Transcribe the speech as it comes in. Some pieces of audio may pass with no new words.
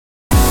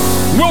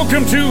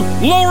Welcome to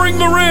Lowering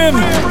the Rim.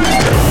 Look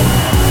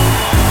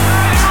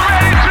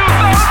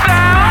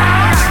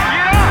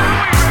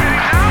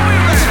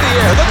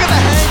at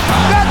the hang.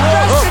 That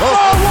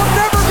basketball will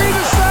never be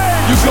the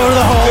same. You go to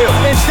the hole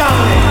and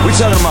dominate. We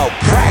talking about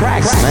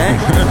practice, man.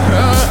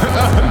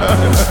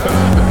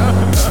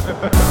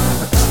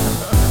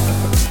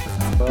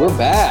 We're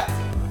back.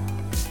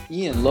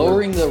 Ian,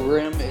 Lowering the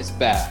Rim is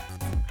back.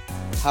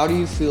 How do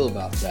you feel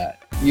about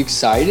that? You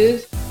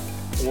excited?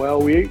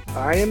 Well,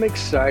 I am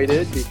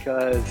excited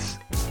because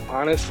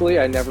honestly,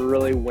 I never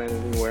really went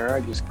anywhere. I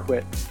just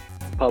quit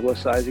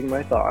publicizing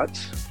my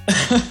thoughts.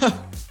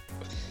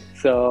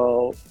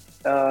 So,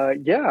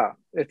 yeah,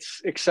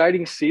 it's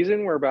exciting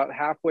season. We're about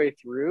halfway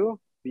through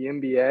the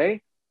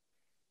NBA,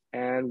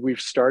 and we've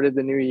started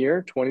the new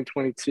year,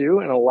 2022,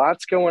 and a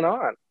lot's going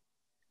on.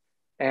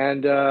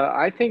 And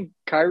I think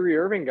Kyrie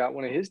Irving got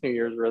one of his New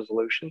Year's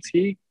resolutions.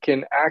 He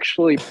can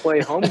actually play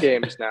home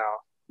games now.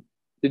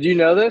 Did you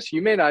know this?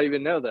 You may not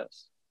even know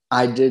this.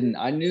 I didn't.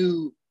 I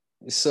knew.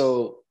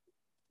 So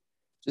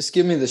just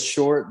give me the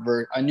short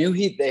version. I knew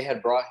they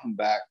had brought him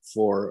back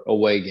for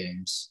away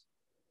games.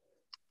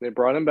 They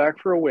brought him back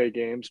for away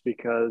games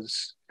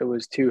because it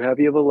was too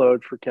heavy of a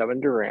load for Kevin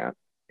Durant,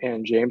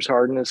 and James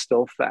Harden is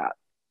still fat.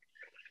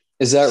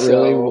 Is that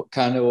really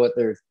kind of what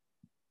they're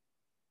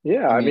 –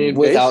 Yeah, I mean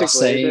without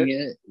saying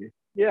it?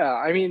 Yeah,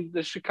 I mean,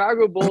 the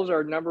Chicago Bulls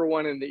are number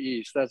one in the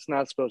East. That's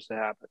not supposed to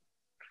happen.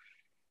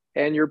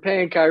 And you're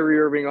paying Kyrie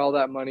Irving all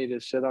that money to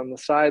sit on the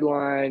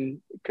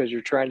sideline because you're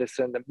trying to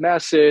send a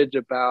message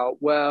about,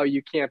 well,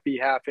 you can't be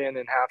half in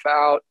and half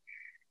out.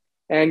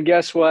 And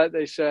guess what?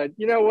 They said,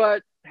 you know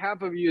what?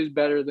 Half of you is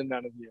better than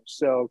none of you.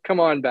 So come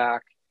on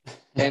back.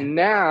 And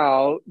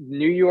now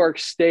New York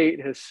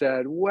State has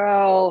said,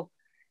 well,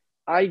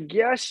 I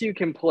guess you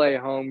can play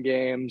home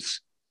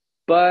games,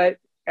 but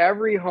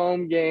every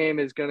home game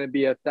is going to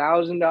be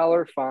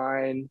 $1,000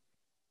 fine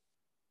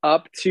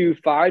up to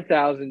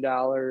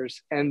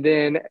 $5,000. And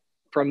then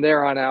from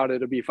there on out,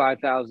 it'll be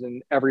 $5,000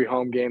 every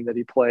home game that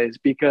he plays,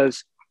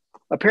 because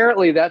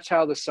apparently that's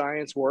how the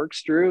science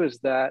works, Drew, is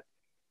that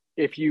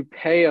if you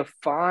pay a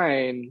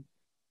fine,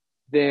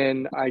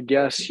 then I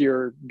guess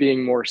you're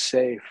being more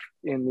safe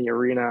in the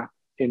arena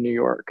in New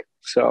York.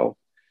 So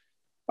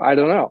I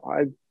don't know.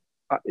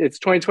 It's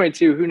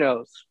 2022. Who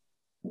knows?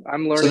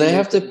 I'm learning. So they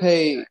have to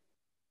pay.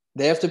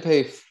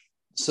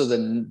 So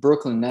the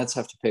Brooklyn Nets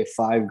have to pay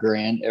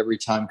 $5,000 every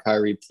time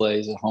Kyrie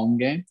plays a home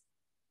game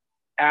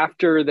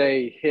after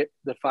they hit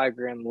the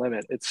 $5,000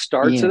 limit. It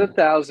starts at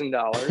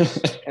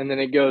 $1,000 and then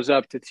it goes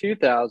up to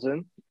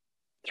 $2,000,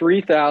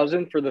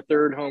 $3,000 for the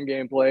third home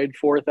game played,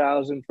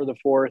 $4,000 for the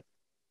fourth,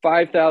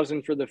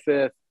 $5,000 for the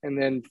fifth, and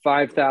then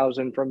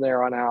 $5,000 from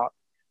there on out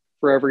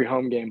for every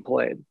home game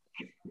played.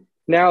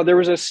 Now, there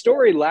was a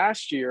story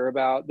last year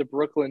about the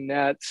Brooklyn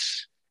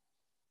Nets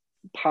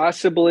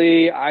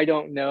possibly, I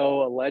don't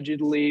know,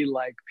 allegedly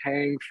like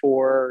paying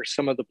for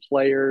some of the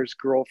players'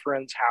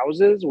 girlfriends'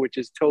 houses, which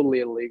is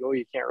totally illegal.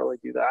 You can't really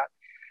do that.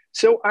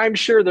 So I'm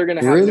sure they're going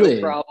to have no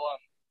problem.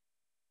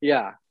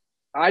 Yeah.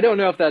 I don't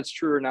know if that's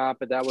true or not,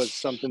 but that was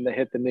something that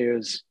hit the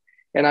news.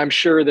 And I'm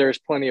sure there's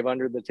plenty of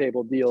under the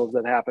table deals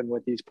that happen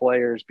with these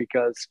players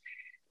because,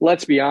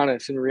 let's be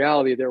honest, in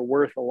reality, they're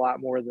worth a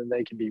lot more than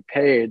they can be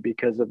paid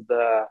because of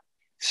the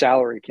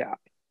salary cap.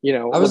 You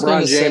know,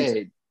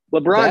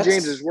 LeBron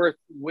James is worth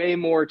way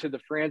more to the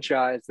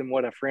franchise than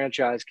what a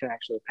franchise can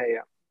actually pay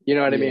him. You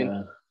know what I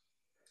mean?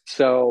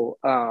 So,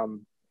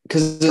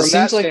 because from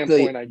that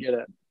standpoint, I get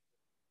it.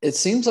 It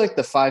seems like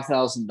the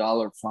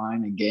 $5,000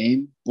 fine a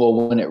game,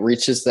 well, when it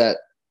reaches that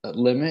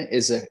limit,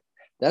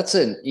 that's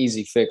an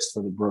easy fix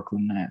for the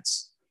Brooklyn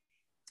Nets.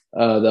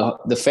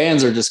 The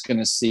fans are just going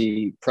to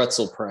see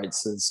pretzel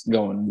prices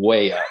going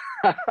way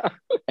up,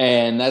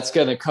 and that's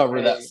going to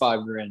cover that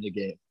 $5,000 a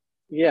game.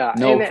 Yeah,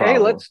 no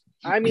problem.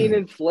 Hey,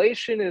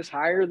 inflation is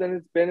higher than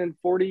it's been in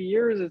 40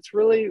 years. It's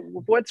really,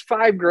 what's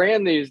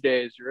 $5,000 these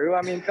days, Drew?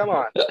 I mean, come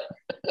on.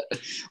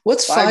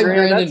 What's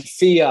 $5,000 in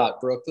fiat,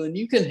 Brooklyn?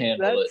 You can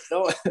handle it.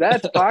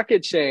 That's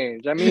pocket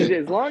change. I mean,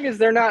 as long as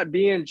they're not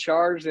being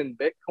charged in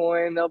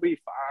Bitcoin, they'll be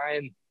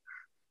fine.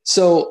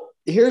 So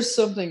here's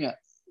something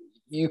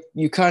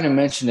you kind of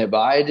mentioned it, but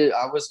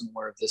I wasn't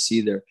aware of this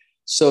either.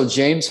 So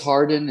James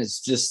Harden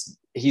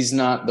he's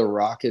not the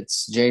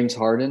Rockets' James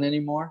Harden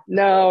anymore?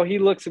 No, he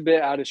looks a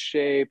bit out of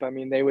shape. I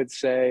mean, they would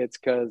say it's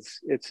because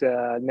it's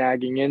a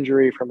nagging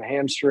injury from a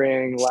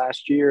hamstring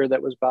last year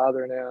that was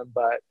bothering him.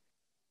 But,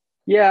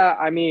 yeah,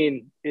 I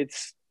mean,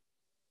 it's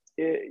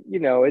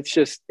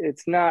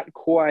not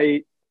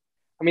quite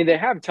 – I mean, they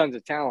have tons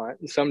of talent.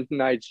 And some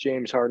nights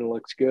James Harden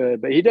looks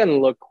good, but he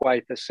doesn't look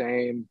quite the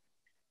same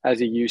as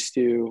he used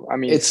to. I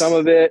mean, some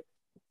of it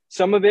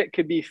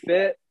could be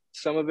fit.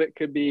 Some of it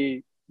could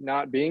be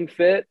not being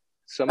fit.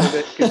 Some of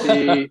it could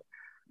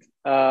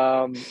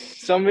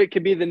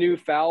be the new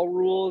foul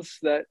rules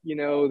that, you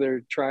know,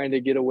 they're trying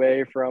to get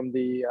away from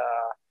the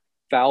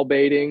foul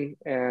baiting.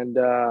 And,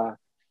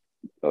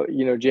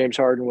 James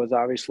Harden was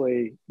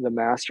obviously the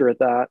master at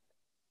that.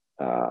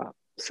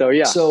 So,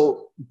 yeah.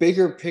 So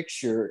bigger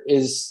picture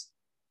is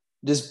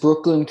does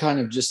Brooklyn kind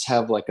of just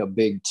have like a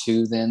big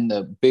two then?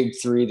 The big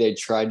three they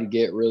tried to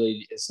get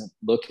really isn't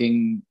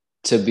looking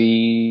to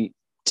be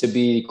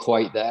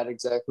quite that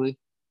exactly?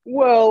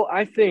 Well,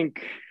 I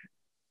think,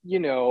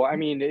 I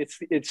mean,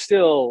 it's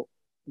still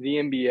the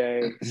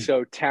NBA,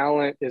 so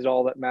talent is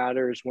all that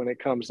matters when it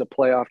comes to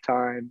playoff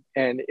time,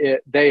 and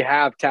they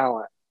have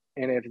talent.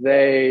 And if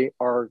they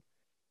are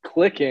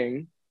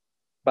clicking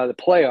by the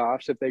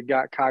playoffs, if they've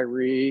got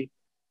Kyrie,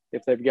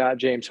 if they've got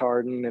James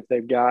Harden, if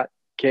they've got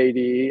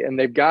KD, and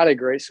they've got a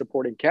great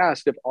supporting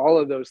cast, if all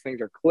of those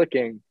things are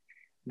clicking,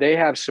 they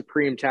have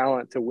supreme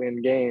talent to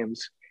win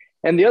games.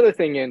 And the other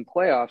thing in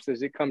playoffs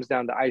is it comes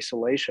down to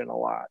isolation a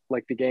lot.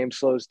 Like the game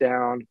slows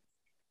down,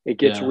 it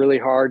gets really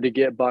hard to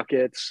get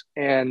buckets,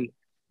 and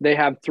they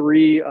have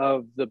three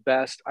of the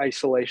best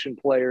isolation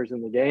players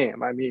in the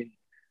game. I mean,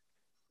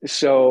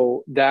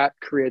 so that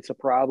creates a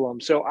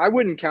problem. So I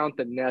wouldn't count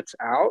the Nets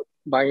out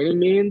by any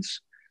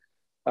means,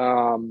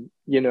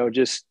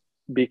 just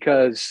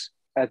because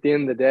at the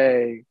end of the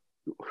day,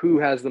 who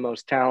has the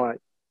most talent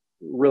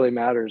really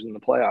matters in the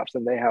playoffs,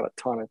 and they have a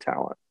ton of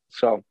talent.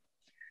 So,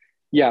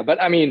 yeah,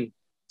 but I mean,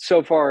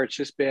 so far it's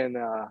just been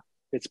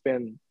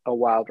a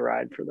wild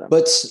ride for them.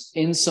 But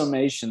in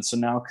summation, so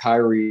now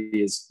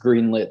Kyrie is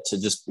greenlit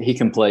to he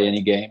can play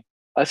any game.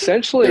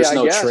 Essentially, there's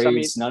no I guess.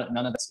 trades. I mean,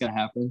 none of that's going to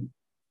happen.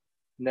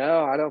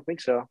 No, I don't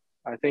think so.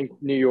 I think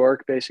New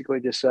York basically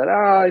just said,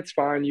 it's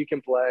fine, you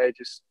can play.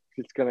 Just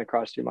it's going to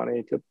cost you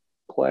money to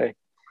play.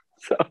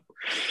 So.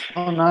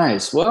 Oh,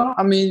 nice. Well,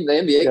 I mean, the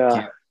NBA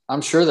can't.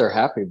 I'm sure they're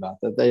happy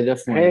about that. They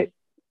definitely. Hey,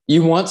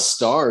 you want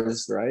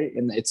stars, right?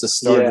 And it's a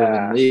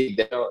star-driven league.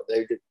 They don't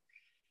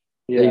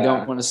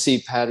want to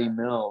see Patty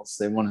Mills.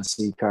 They want to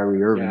see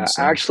Kyrie Irving. Yeah,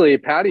 so. Actually,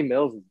 Patty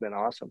Mills has been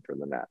awesome for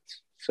the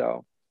Nets.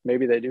 So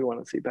maybe they do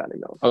want to see Patty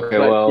Mills. Okay,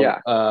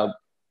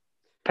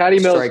 Patty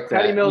Mills.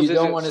 Patty Mills. You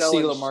don't want to see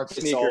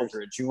LaMarcus LaMarcus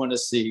Aldridge. You want to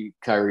see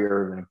Kyrie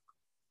Irving.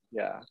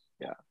 Yeah,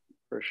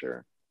 for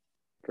sure.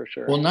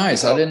 Well,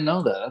 nice. I didn't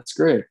know that. That's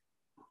great.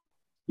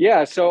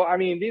 Yeah. So, I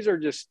mean, these are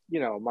just,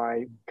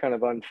 my kind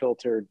of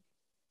unfiltered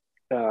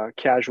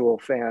casual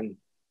fan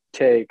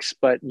takes,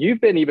 but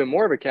you've been even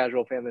more of a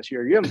casual fan this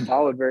year. You haven't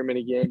followed very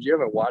many games. You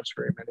haven't watched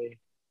very many.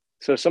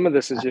 So some of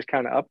this is just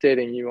kind of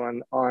updating you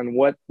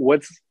on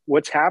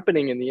what's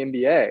happening in the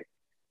NBA.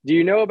 Do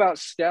you know about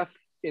Steph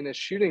in a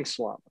shooting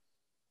slump?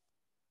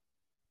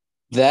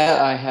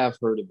 That I have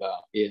heard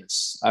about.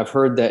 Yes. I've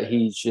heard that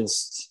he's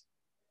just,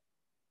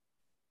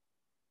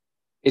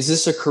 is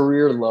this a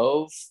career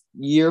low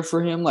year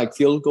for him? Like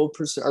field goal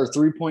percent or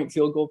 3-point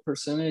field goal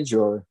percentage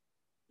or?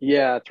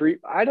 Yeah.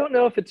 I don't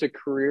know if it's a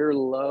career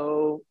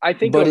low. I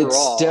think but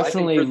overall, it's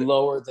definitely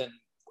lower than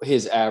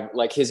his average.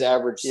 Like his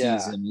average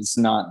season is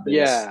not this.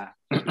 Yeah.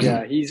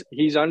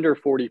 He's under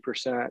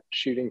 40%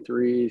 shooting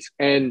threes.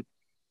 And,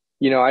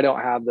 I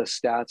don't have the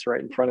stats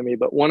right in front of me,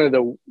 but one of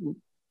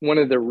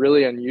the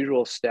really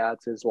unusual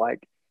stats is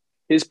like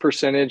his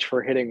percentage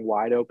for hitting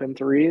wide open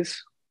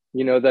threes.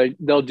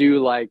 They'll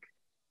do like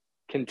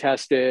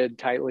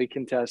tightly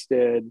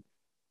contested,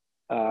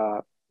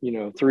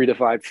 3 to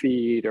 5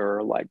 feet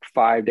or like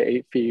 5 to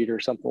 8 feet or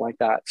something like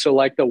that. So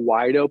like the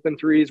wide open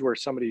threes where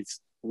somebody's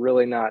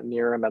really not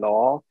near him at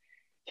all,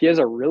 he has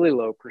a really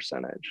low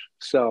percentage.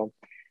 So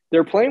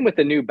they're playing with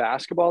the new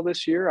basketball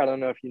this year. I don't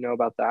know if you know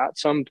about that.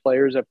 Some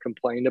players have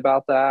complained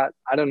about that.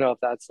 I don't know if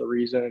that's the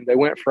reason. They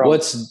went from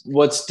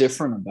what's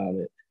different about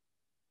it?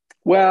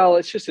 Well,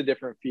 it's just a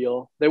different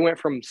feel. They went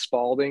from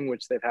Spalding,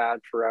 which they've had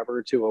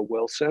forever, to a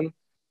Wilson.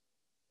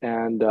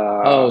 And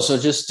so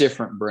just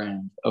different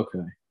brand. Okay.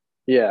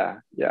 Yeah.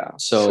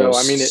 So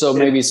I mean,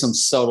 maybe some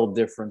subtle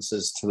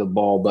differences to the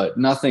ball, but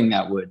nothing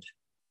that would.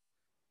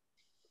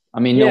 I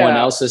mean, no one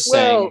else is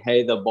saying,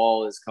 "Hey, the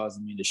ball is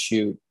causing me to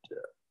shoot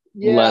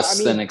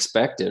less than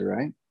expected,"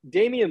 right?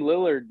 Damian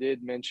Lillard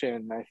did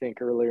mention, I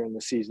think, earlier in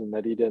the season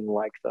that he didn't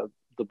like the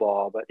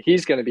ball, but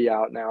he's going to be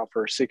out now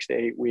for 6 to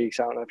 8 weeks.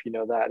 I don't know if you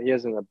know that. He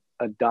has an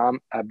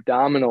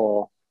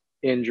abdominal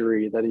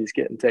injury that he's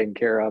getting taken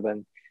care of,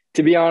 and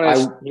to be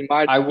honest, he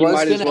might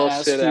as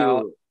well sit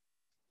out.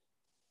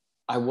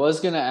 I was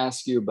going to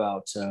ask you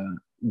about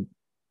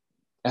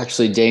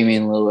actually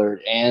Damian Lillard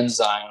and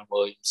Zion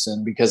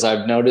Williamson because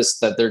I've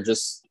noticed that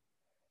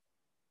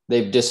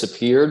they've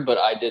disappeared, but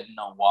I didn't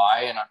know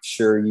why, and I'm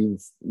sure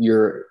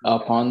you're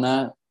up on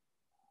that.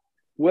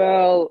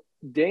 Well,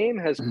 Dame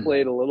has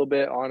played a little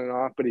bit on and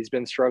off, but he's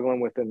been struggling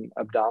with an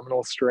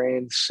abdominal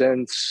strain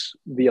since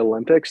the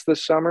Olympics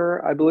this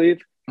summer, I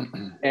believe.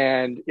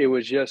 And it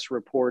was just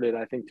reported,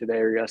 I think today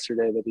or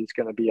yesterday, that he's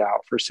going to be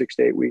out for 6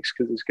 to 8 weeks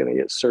because he's going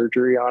to get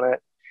surgery on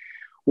it,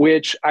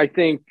 which I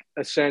think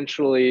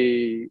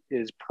essentially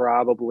is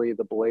probably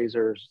the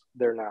Blazers.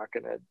 They're not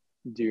going to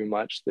do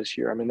much this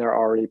year. I mean, they're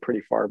already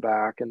pretty far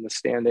back in the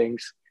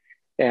standings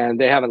and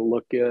they haven't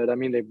looked good. I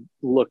mean, they've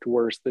looked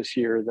worse this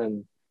year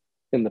than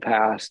in the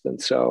past. And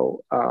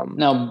so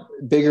now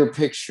bigger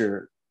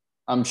picture,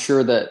 I'm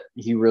sure that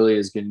he really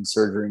is getting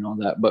surgery and all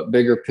that, but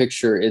bigger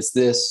picture, is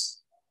this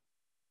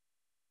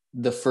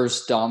the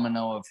first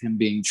domino of him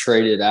being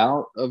traded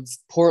out of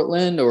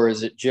Portland, or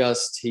is it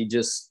just he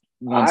just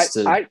wants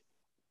to.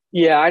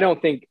 I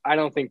don't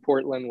think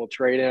Portland will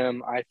trade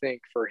him. I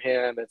think for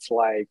him, it's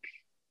like,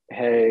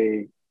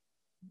 hey,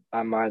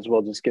 I might as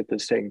well just get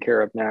this taken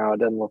care of now. It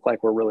doesn't look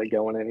like we're really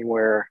going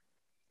anywhere.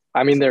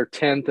 I mean, they're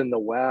 10th in the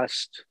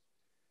West.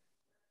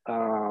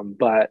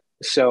 But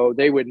so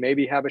they would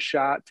maybe have a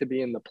shot to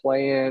be in the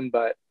play-in,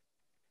 but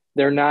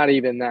they're not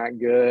even that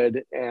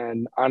good.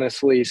 And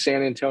honestly,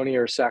 San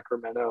Antonio or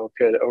Sacramento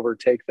could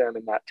overtake them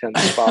in that 10th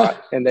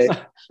spot. And they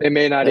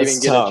may not even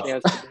get a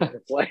chance to be in the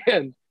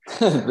play-in.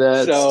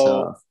 That's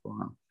tough.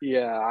 Wow.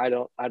 Yeah, I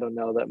don't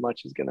know that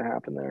much is going to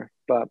happen there.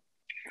 But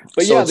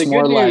so yeah, it's the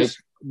more good news. like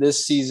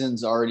this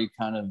season's already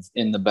kind of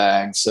in the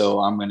bag, so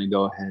I'm going to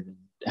go ahead and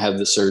have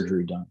the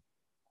surgery done.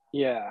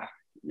 Yeah.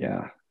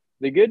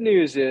 The good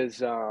news is,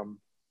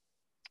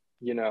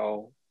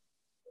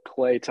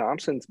 Klay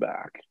Thompson's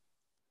back,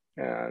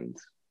 and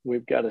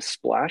we've got a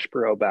Splash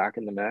Bro back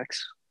in the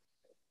mix.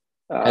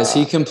 Has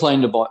he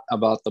complained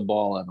about the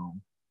ball at all?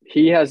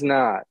 He has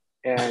not,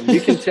 and you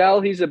can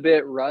tell he's a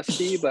bit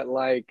rusty, but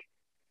like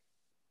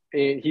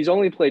he's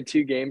only played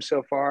 2 games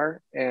so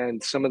far,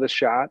 and some of the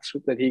shots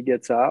that he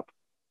gets up,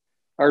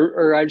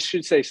 or I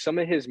should say, some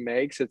of his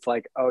makes, it's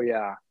like, oh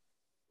yeah,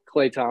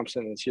 Klay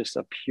Thompson is just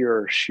a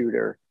pure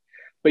shooter.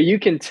 But you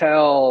can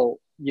tell,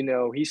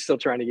 he's still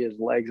trying to get his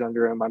legs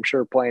under him. I'm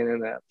sure playing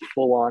in a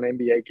full-on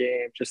NBA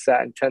game, just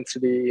that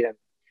intensity. And,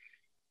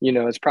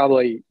 it's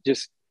probably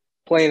just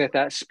playing at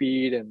that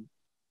speed and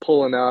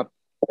pulling up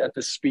at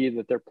the speed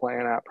that they're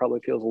playing at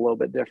probably feels a little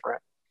bit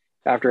different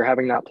after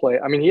having not played.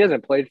 I mean, he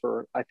hasn't played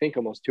for, I think,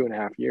 almost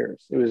 2.5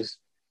 years. It was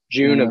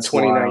June of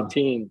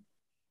 2019. Wild.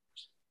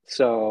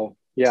 So,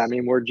 yeah, I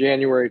mean, we're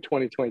January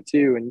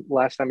 2022, and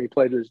last time he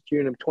played was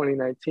June of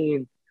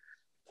 2019.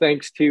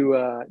 Thanks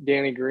to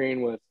Danny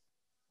Green with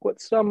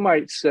what some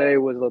might say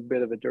was a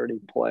bit of a dirty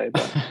play.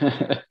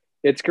 But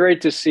it's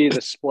great to see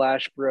the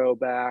Splash Bro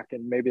back,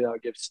 and maybe that'll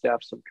give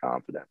Steph some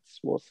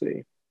confidence. We'll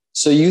see.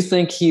 So you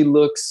think he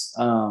looks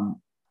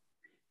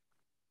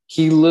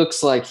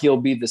like he'll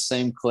be the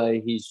same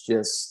Klay? He's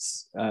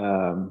just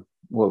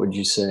what would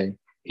you say?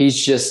 He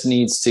just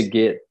needs to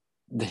get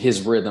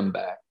his rhythm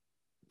back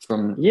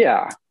from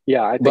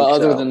I think but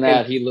other so. than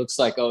that, he looks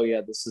like, oh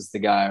yeah, this is the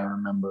guy I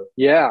remember.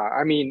 Yeah,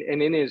 I mean,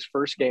 and in his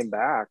first game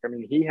back, I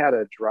mean, he had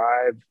a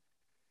drive,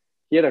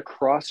 he had a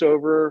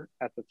crossover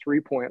at the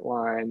 3-point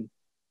line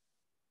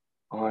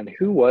on,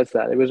 who was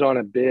that? It was on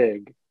a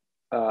big,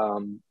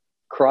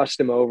 crossed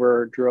him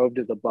over, drove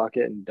to the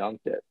bucket and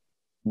dunked it.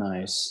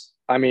 Nice.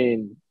 I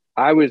mean,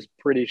 I was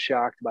pretty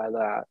shocked by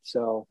that.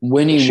 So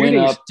when he went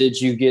up, did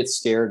you get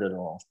scared at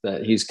all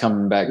that he's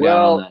coming back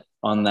down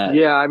on that?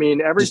 Yeah, I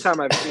mean, every time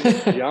I've seen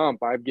him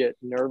jump, I get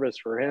nervous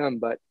for him.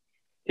 But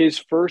his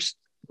first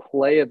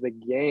play of the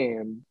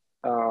game,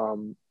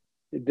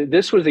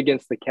 this was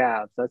against the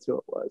Cavs. That's who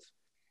it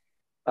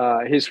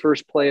was. His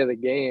first play of the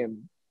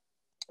game,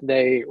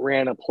 they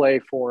ran a play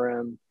for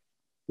him.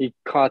 He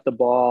caught the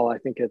ball, I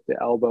think, at the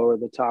elbow or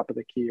the top of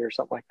the key or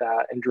something like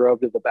that, and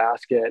drove to the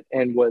basket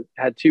and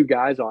had 2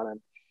 guys on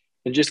him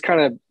and just kind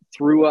of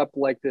threw up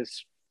like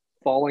this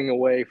falling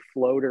away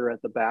floater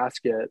at the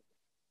basket.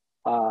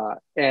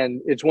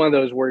 And it's one of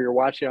those where you're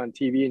watching on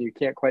TV and you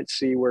can't quite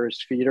see where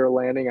his feet are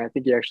landing. I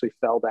think he actually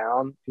fell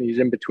down and he's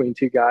in between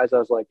 2 guys. I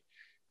was like,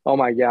 oh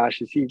my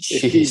gosh, if he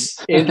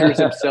injures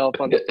himself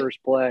on the first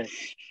play.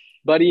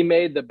 But he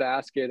made the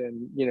basket,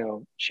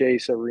 and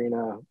Chase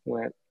Arena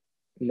went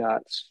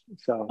nuts.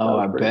 So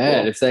I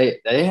bet. Cool. If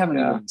they haven't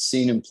even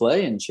seen him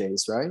play in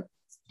Chase, right?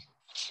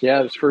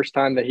 Yeah, it's the first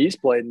time that he's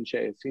played in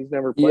Chase. He's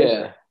never played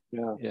there.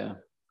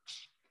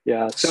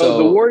 Yeah. So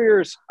the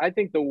Warriors, I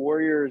think the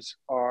Warriors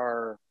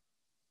are,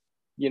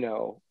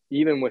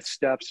 even with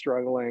Steph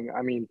struggling,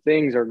 I mean,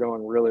 things are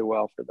going really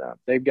well for them.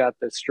 They've got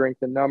the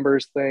strength in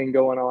numbers thing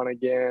going on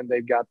again.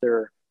 They've got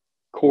their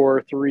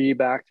core 3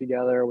 back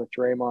together with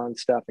Draymond,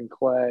 Steph, and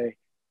Klay.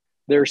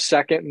 They're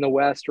second in the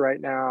West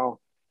right now.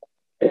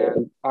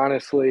 And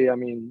honestly, I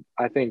mean,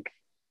 I think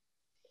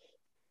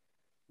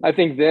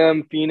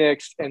them,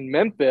 Phoenix, and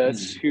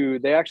Memphis, who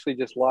they actually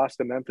just lost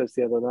to Memphis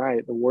the other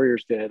night, the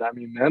Warriors did. I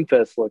mean,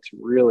 Memphis looks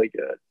really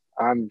good.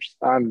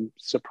 I'm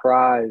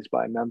surprised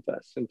by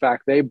Memphis. In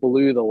fact, they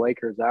blew the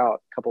Lakers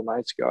out a couple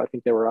nights ago. I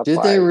think they were up.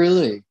 Did they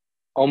really?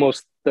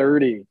 Almost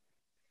 30.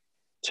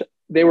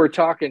 They were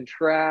talking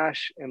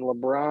trash, and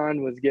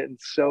LeBron was getting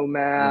so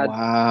mad.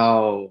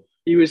 Wow.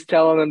 He was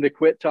telling them to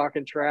quit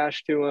talking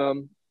trash to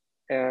him.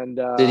 And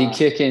did he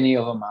kick any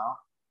of them out?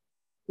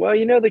 Well,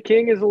 the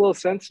King is a little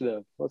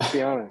sensitive. Let's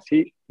be honest.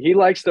 He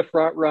likes the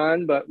front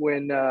run, but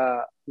when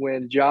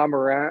Ja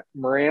Morant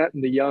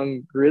and the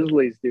young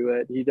Grizzlies do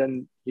it, he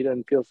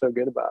doesn't feel so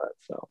good about it.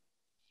 So,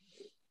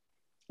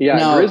 yeah,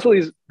 now,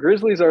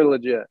 Grizzlies are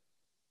legit.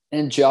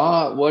 And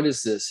Ja, what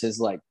is this? His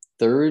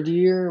 3rd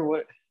year?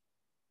 What?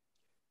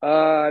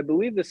 I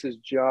believe this is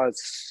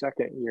Ja's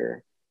 2nd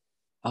year.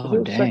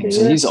 Oh, dang!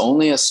 So he's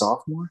only a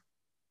sophomore.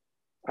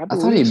 I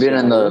thought he'd been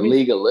in the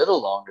league a little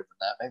longer than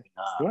that. Maybe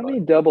not. Let me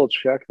double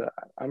check that.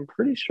 I'm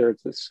pretty sure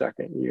it's his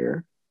 2nd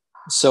year.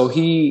 So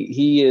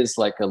he is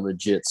like a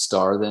legit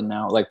star then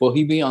now. Like, will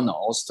he be on the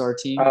All-Star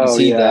team? Oh, Is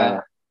he yeah.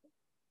 that?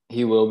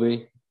 He will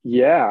be.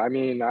 Yeah, I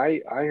mean,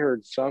 I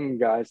heard some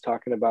guys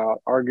talking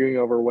about arguing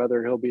over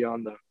whether he'll be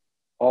on the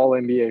All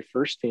NBA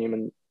first team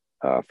and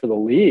for the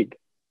league.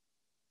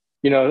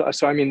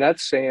 So I mean,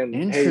 that's saying,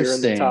 hey,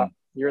 Interesting.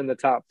 you're in the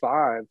top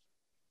 5.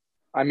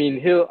 I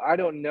mean, I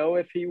don't know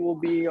if he will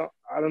be.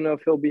 I don't know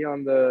if he'll be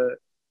on the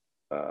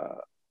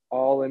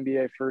All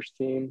NBA first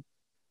team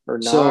or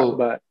not. So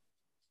But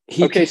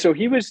okay, so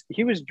he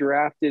was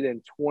drafted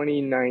in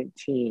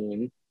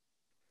 2019.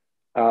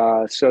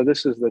 So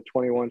this is the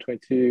 21,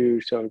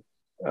 22. So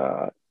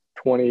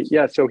 20.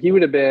 Yeah. So he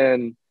would have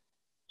been.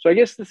 So I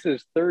guess this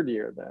is third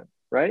year then,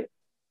 right?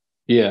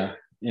 Yeah,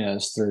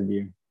 it's third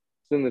year.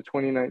 It's in the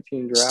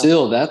 2019 draft.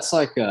 Still, that's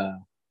like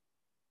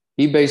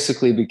he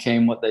basically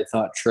became what they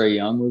thought Trae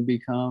Young would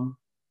become.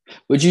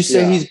 Would you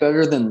say he's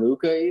better than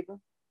Luka even?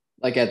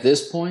 Like at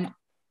this point?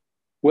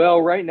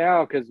 Well, right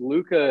now, because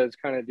Luka is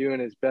kind of doing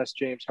his best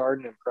James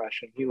Harden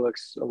impression. He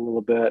looks a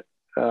little bit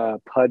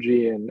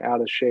pudgy and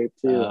out of shape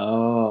too.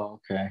 Oh,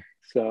 okay.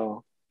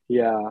 So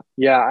yeah.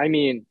 I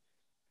mean,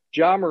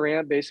 Ja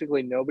Morant,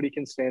 basically nobody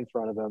can stay in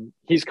front of him.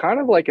 He's kind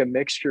of like a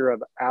mixture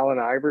of Allen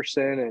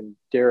Iverson and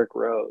Derrick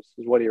Rose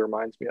is what he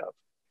reminds me of.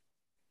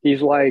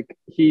 He's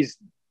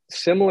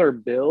similar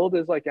build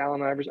as like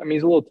Allen Iverson. I mean,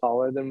 he's a little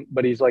taller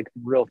but he's like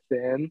real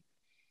thin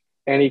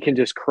and he can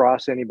just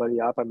cross anybody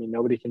up. I mean,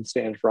 nobody can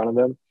stay in front of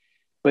him.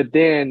 But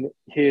then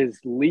his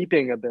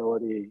leaping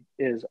ability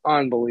is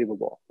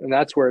unbelievable. And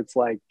that's where it's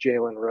like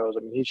Jalen Rose.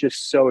 I mean, he's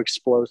just so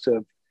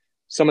explosive.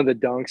 Some of the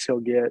dunks he'll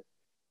get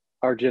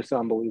are just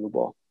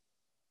unbelievable.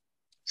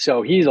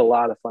 So he's a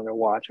lot of fun to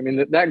watch. I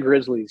mean, that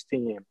Grizzlies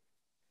team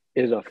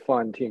is a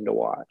fun team to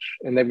watch.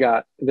 And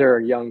they're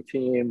a young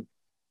team.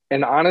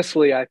 And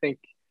honestly, I think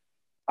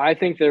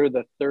they're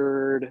the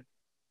third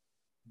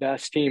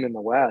best team in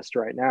the West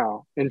right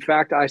now. In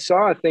fact, I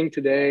saw a thing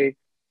today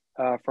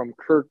from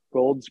Kirk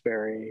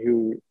Goldsberry,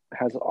 who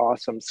has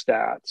awesome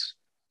stats.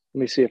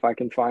 Let me see if I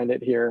can find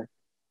it here.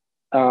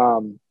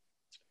 So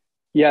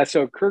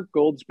Kirk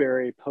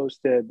Goldsberry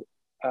posted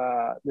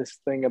this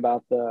thing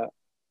about the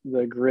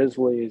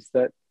Grizzlies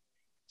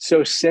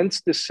so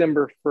since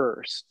December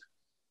 1st,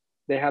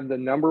 they have the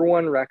number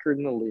 1 record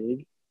in the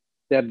league.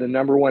 They have the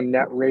number 1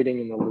 net rating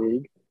in the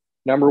league,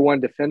 number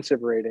 1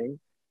 defensive rating,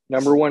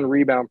 number 1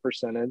 rebound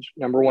percentage,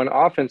 number 1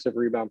 offensive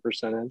rebound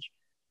percentage,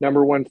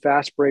 number 1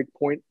 fast break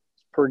points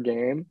per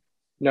game,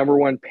 number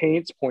 1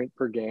 paints point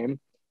per game,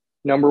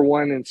 number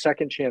 1 in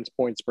second chance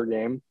points per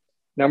game,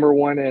 number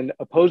 1 in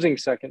opposing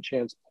second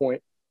chance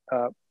points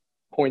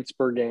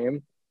per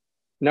game,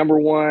 number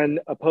 1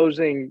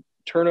 opposing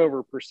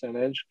turnover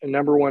percentage, and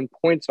number 1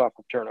 points off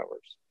of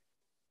turnovers.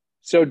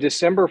 So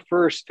December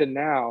 1st to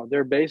now,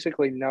 they're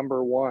basically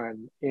number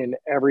 1 in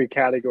every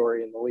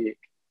category in the league.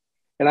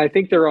 And I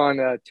think they're on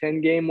a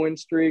 10-game win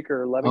streak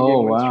or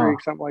 11-game win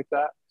streak, something like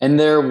that. And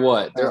they're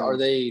what? Are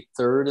they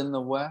third in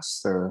the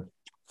West or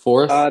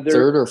fourth?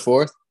 Third or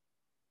fourth?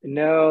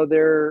 No,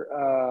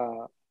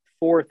 they're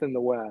fourth in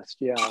the West.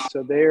 Yeah.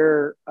 So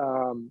they're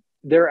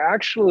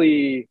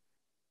actually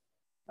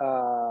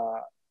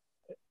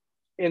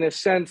in a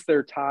sense,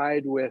 they're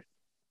tied with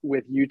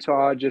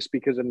Utah just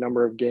because of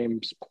number of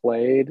games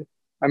played.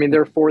 I mean,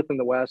 they're fourth in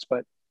the West,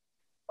 but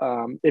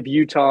if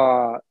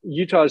Utah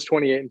is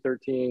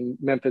 28-13,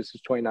 Memphis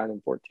is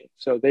 29-14.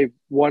 So they've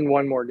won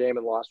one more game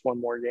and lost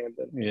one more game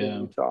than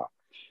Utah.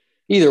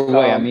 Either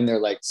way, I mean, they're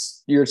like,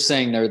 you're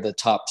saying they're the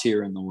top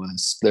tier in the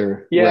West.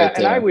 They're right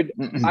there.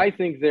 And I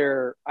think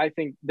they're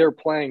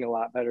playing a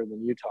lot better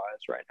than Utah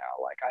is right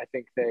now. Like, I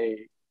think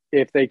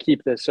if they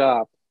keep this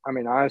up, I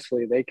mean,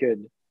 honestly, they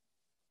could,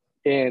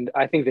 and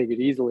I think they could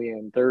easily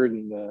end third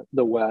in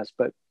the West,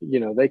 but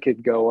they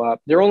could go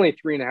up. They're only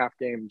 3.5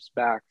 games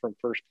back from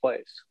first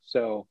place.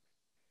 So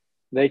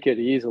they could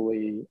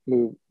easily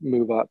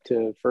move up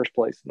to first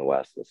place in the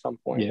West at some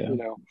point,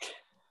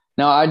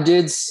 Now, I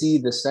did see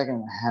the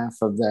second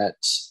half of that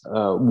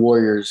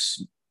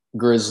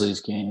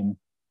Warriors-Grizzlies game,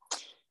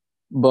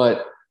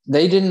 but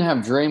they didn't have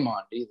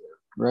Draymond either,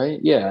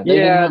 right? Yeah.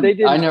 They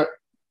did. I know.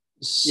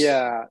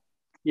 Yeah.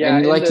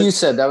 And like you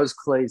said, that was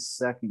Clay's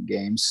second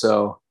game,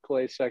 so.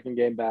 Clay's second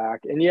game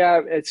back. And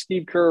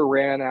Steve Kerr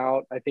ran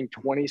out, I think,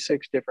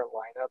 26 different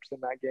lineups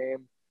in that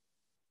game.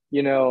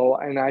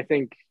 And I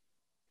think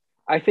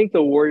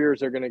the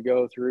Warriors are going to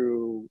go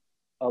through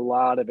a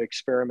lot of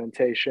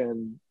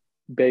experimentation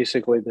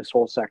basically this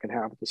whole second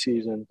half of the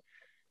season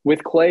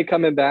with Clay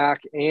coming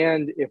back.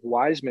 And if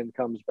Wiseman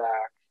comes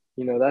back,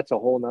 that's a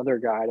whole nother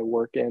guy to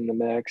work in the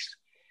mix.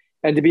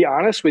 And to be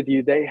honest with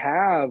you, they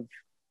have,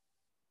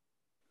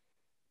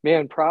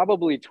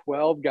 probably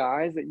 12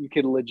 guys that you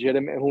could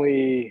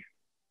legitimately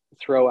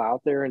throw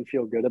out there and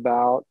feel good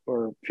about,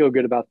 or feel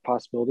good about the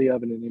possibility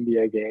of in an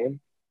NBA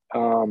game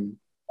on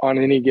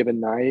any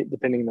given night,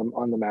 depending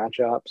on the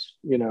matchups,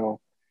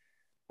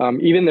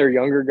 even their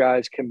younger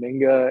guys,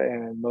 Kuminga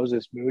and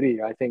Moses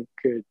Moody, I think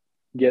could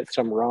get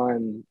some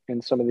run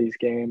in some of these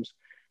games.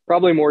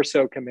 Probably more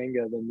so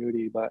Kuminga than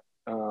Moody, but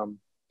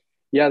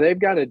Yeah, they've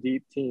got a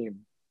deep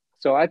team.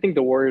 So I think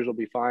the Warriors will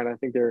be fine. I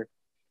think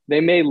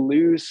they may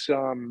lose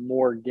some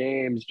more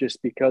games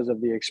just because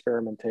of the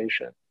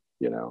experimentation,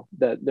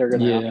 that they're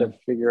going to have to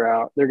figure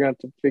out. They're going to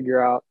have to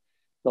figure out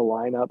the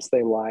lineups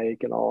they like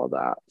and all of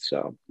that.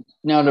 So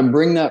now to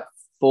bring that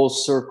full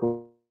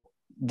circle,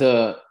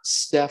 the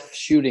Steph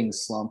shooting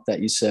slump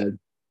that you said,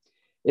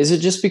 is it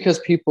just because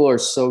people are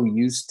so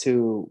used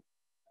to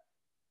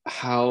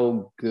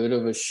how good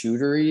of a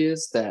shooter he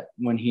is that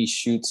when he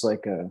shoots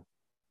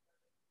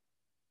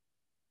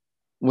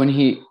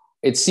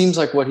it seems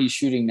like what he's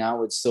shooting now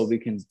would still be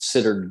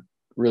considered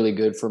really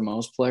good for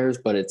most players,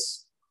 but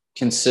it's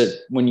considered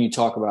when you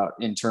talk about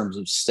in terms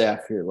of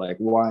Steph, you're like,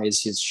 why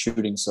is his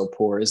shooting so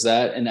poor? Is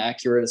that an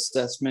accurate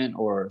assessment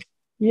or?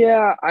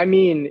 Yeah, I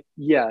mean,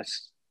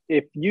 yes.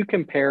 If you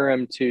compare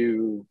him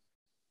to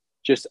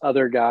just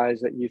other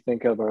guys that you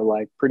think of are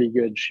like pretty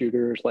good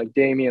shooters, like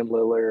Damian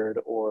Lillard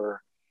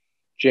or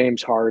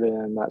James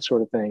Harden, that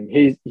sort of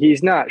thing,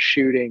 he's not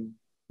shooting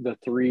the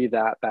three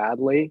that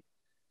badly.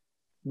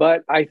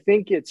 But I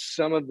think it's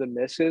some of the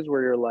misses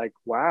where you're like,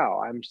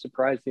 wow, I'm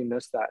surprised he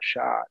missed that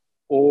shot.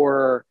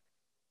 Or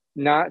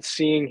not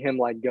seeing him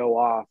like go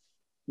off,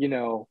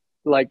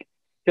 like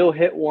he'll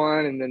hit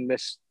one and then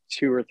miss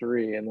two or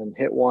three and then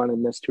hit one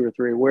and miss two or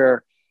three.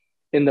 Where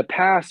in the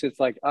past, it's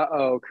like,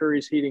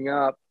 Curry's heating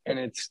up and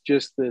it's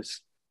just this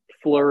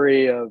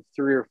flurry of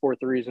 3 or 4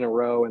 threes in a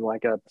row in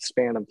like a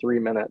span of 3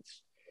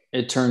 minutes.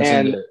 It turns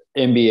into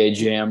NBA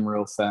Jam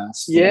real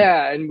fast.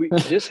 Yeah, and we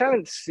just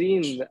haven't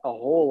seen a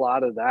whole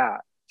lot of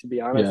that, to be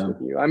honest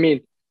with you. I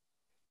mean,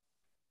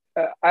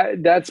 I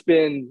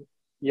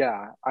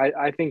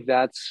think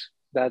that's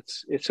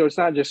it. So it's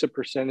not just a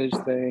percentage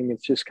thing.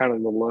 It's just kind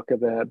of the look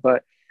of it.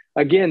 But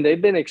again,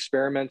 they've been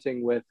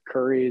experimenting with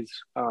Curry's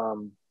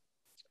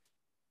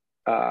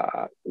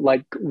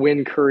like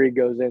when Curry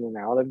goes in and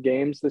out of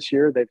games this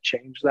year, they've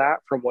changed that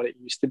from what it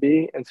used to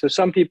be. And so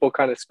some people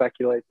kind of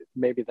speculate that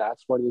maybe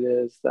that's what it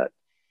is, that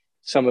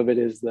some of it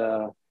is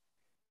the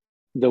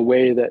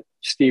way that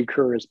Steve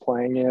Kerr is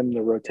playing him,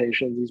 the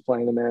rotations he's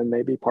playing him in,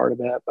 maybe part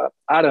of it, but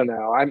I don't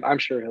know. I'm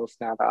sure he'll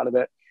snap out of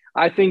it.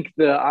 I think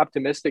the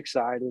optimistic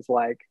side is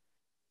like,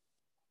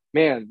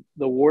 man,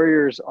 the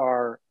Warriors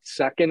are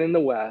second in the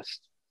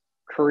West.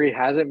 Curry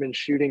hasn't been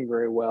shooting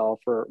very well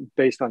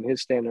based on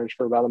his standards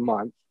for about a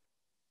month.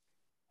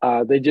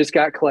 They just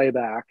got Clay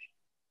back,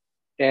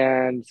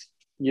 and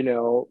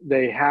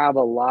they have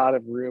a lot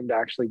of room to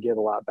actually get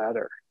a lot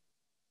better.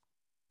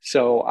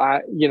 So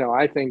I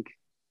think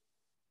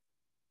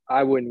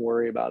I wouldn't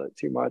worry about it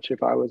too much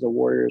if I was a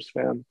Warriors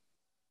fan.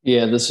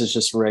 Yeah, this is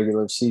just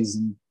regular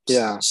season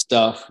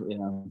stuff.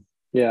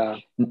 Yeah.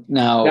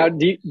 Now,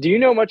 do you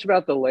know much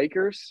about the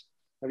Lakers?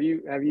 Have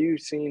you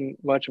seen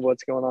much of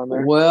what's going on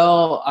there?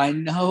 Well, I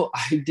know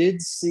I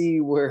did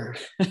see where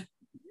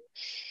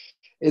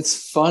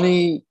it's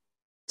funny.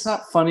 It's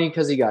not funny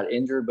because he got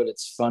injured, but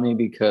it's funny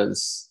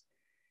because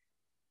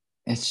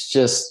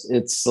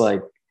it's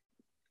like,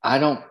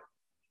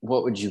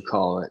 what would you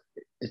call it?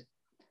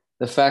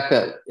 The fact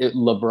that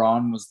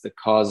LeBron was the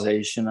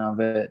causation of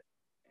it.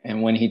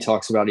 And when he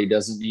talks about he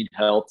doesn't need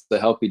help, the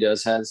help he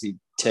does has, he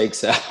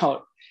takes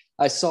out.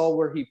 I saw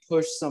where he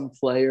pushed some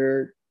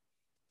player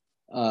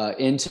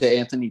into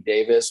Anthony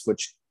Davis,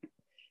 which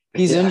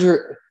he's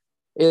injured.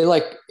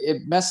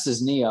 It messed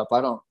his knee up.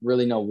 I don't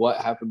really know what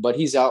happened, but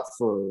he's out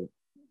for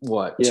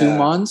 2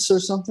 months or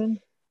something.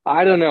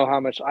 I don't know how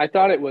much. I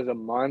thought it was a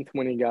month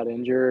when he got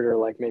injured, or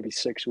like maybe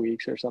 6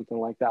 weeks or something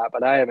like that.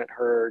 But I haven't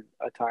heard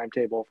a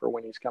timetable for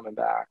when he's coming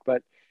back.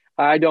 But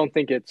I don't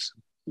think it's,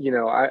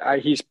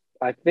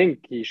 I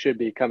think he should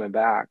be coming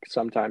back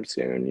sometime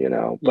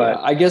soon, But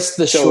I guess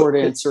the short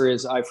answer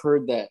is I've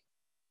heard that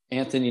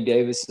Anthony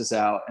Davis is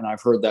out, and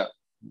I've heard that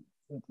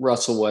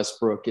Russell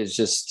Westbrook is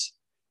just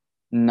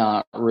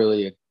not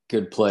really a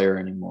good player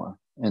anymore.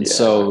 And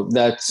so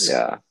that's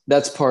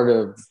part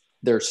of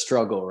their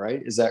struggle,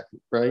 right? Is that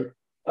right?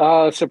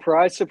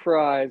 Surprise,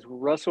 surprise.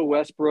 Russell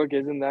Westbrook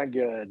isn't that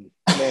good,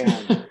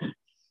 man.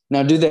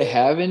 Now, do they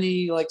have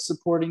any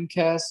supporting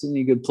cast,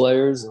 any good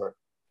players, or?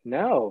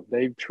 No,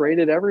 they've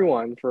traded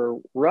everyone for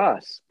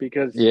Russ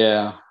because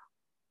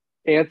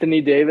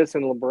Anthony Davis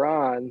and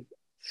LeBron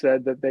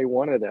said that they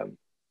wanted him.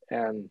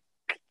 And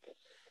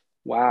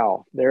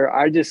wow,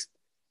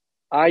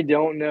 I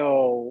don't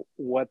know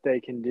what they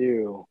can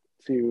do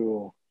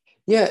to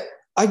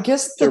I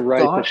guess to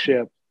right the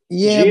ship.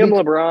 GM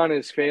LeBron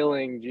is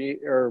failing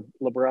or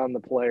LeBron the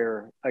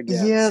player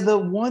again. Yeah, the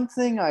one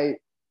thing I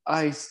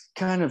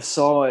kind of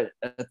saw it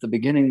at the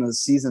beginning of the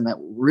season that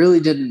really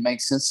didn't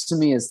make sense to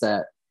me is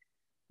that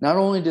not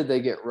only did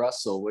they get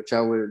Russell, which I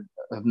would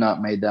have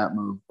not made that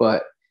move,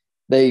 but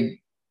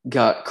they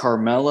got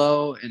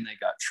Carmelo and they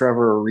got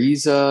Trevor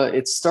Ariza.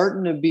 It's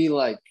starting to be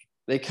like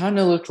they kind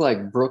of look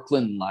like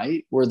Brooklyn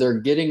Light, where they're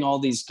getting all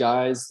these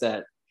guys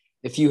that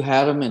if you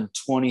had them in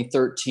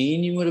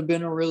 2013, you would have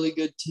been a really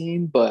good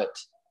team, but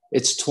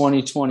it's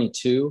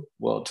 2022.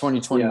 Well,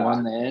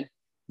 2021 then.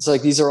 It's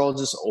like these are all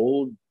just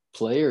old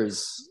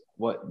players.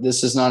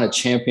 This is not a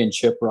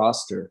championship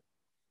roster.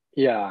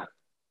 Yeah.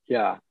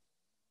 Yeah.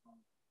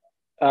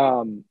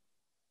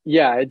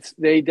 Yeah,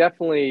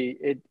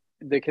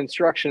 the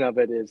construction of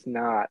it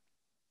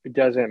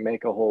doesn't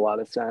make a whole lot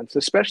of sense,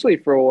 especially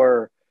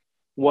for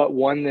what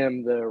won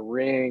them the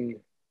ring,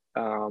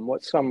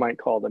 what some might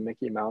call the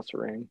Mickey Mouse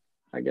ring,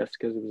 I guess,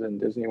 because it was in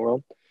Disney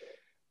World.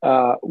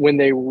 When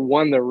they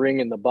won the ring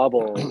in the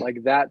bubble,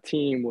 like that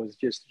team was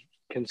just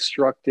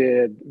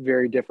constructed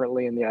very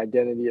differently, and the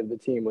identity of the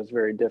team was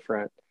very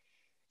different.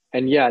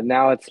 And yeah,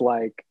 now it's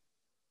like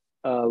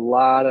a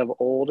lot of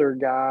older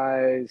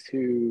guys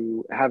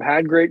who have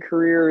had great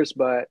careers,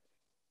 but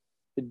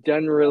it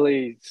doesn't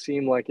really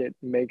seem like it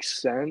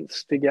makes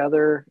sense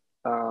together.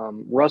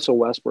 Russell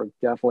Westbrook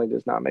definitely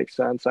does not make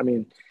sense. I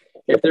mean,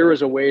 if there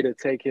was a way to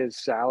take his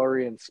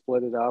salary and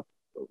split it up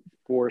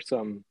for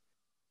some,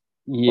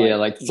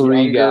 like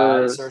three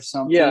guys or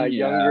something. Yeah,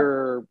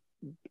 younger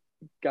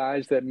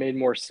guys that made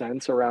more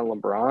sense around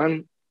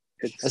LeBron.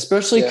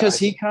 Especially because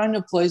he kind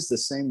of plays the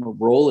same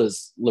role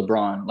as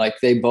LeBron. Like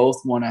they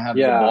both want to have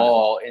the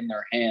ball in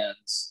their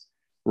hands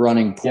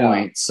running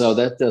point. So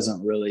that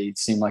doesn't really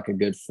seem like a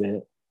good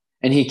fit.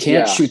 And he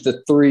can't shoot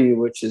the three,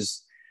 which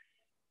is,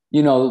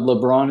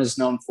 LeBron is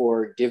known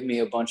for give me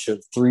a bunch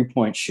of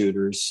 3-point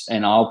shooters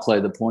and I'll play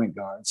the point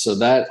guard. So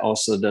that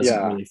also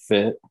doesn't really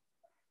fit.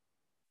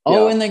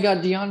 Oh, and they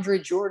got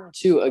DeAndre Jordan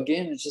too.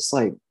 Again, it's just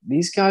like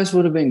these guys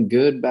would have been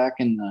good back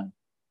in the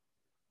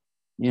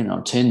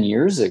 10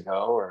 years ago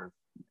or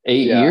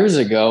 8 years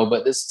ago,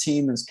 but this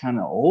team is kind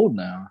of old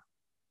now.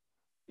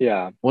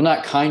 Yeah. Well,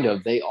 not kind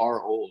of. They are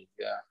old.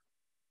 Yeah.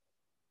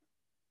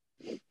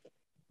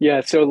 Yeah.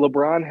 So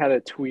LeBron had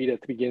a tweet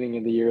at the beginning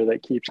of the year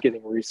that keeps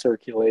getting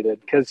recirculated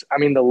because, I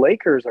mean, the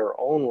Lakers are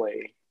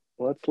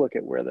let's look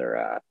at where they're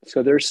at.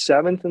 So they're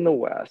 7th in the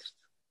West.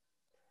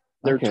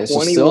 They're 21, so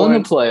still in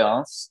the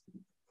playoffs.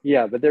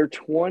 Yeah, but they're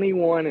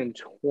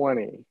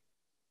 21-20.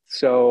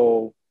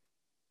 So,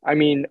 I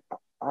mean,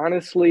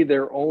 honestly,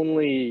 they're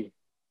only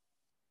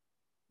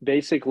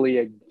basically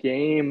a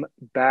game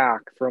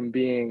back from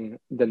being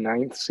the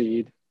 9th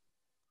seed,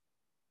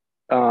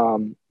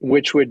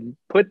 which would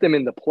put them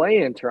in the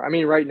play-in tournament. I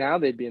mean, right now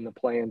they'd be in the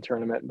play-in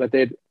tournament, but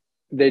they'd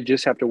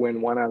just have to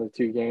win 1 out of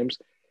 2 games.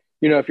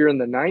 If you're in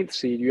the 9th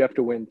seed, you have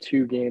to win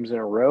 2 games in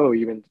a row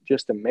even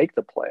just to make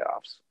the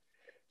playoffs.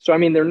 So, I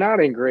mean, they're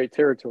not in great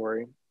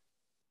territory.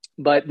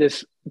 But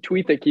this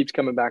tweet that keeps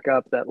coming back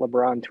up that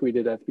LeBron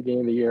tweeted at the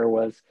beginning of the year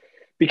was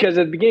because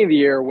at the beginning of the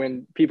year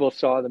when people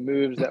saw the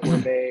moves that were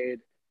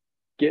made,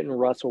 getting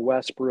Russell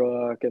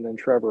Westbrook and then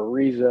Trevor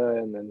Ariza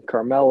and then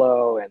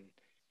Carmelo and,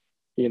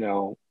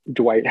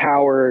 Dwight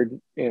Howard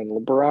and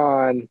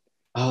LeBron.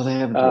 Oh, they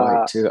have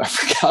Dwight too. I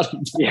forgot.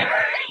 Yeah.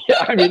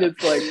 I mean,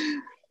 it's like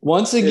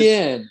once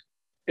again.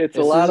 It's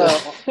a lot of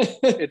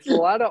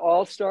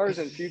all-stars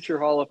and future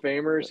Hall of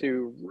Famers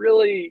who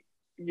really,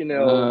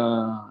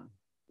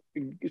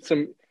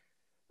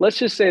 let's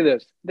just say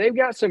this. They've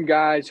got some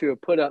guys who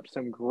have put up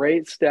some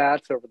great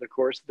stats over the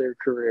course of their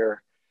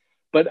career.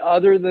 But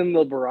other than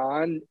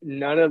LeBron,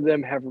 none of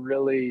them have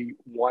really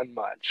won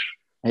much.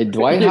 Hey,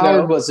 Dwight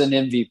Howard was an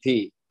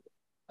MVP.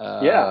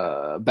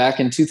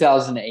 Back in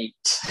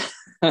 2008.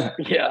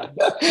 Yeah.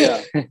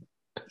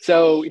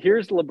 So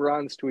here's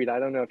LeBron's tweet. I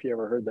don't know if you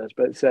ever heard this,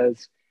 but it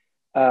says,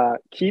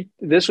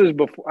 this was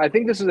before, I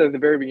think this is at the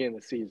very beginning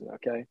of the season.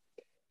 Okay.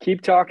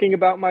 Keep talking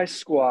about my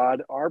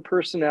squad, our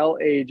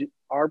personnel's ages,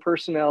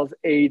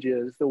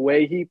 the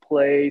way he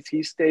plays,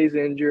 he stays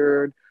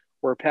injured.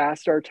 We're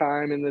past our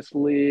time in this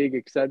league,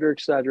 et cetera,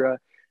 et cetera.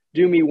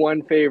 Do me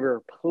one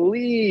favor,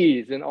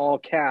 please, in all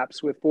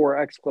caps with 4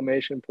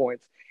 exclamation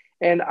points.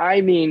 And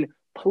I mean,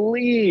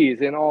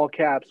 please, in all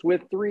caps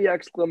with 3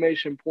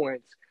 exclamation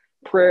points.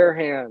 Prayer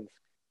hands.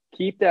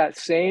 Keep that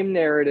same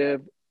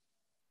narrative,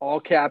 all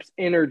caps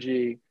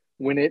energy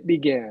when it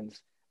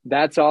begins.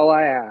 That's all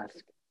I ask.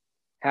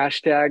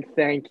 #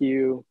 thank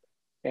you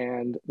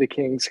and the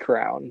King's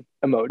crown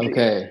emoji.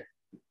 Okay.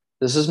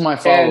 This is my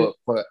follow-up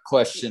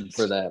question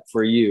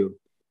for you.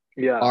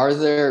 Yeah. Are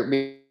there,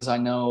 because I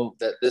know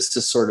that this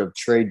is sort of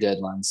trade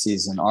deadline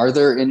season, are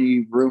there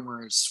any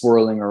rumors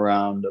swirling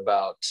around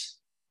about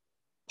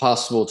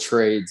possible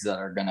trades that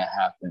are going to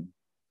happen,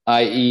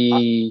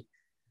 i.e.,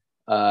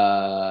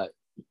 the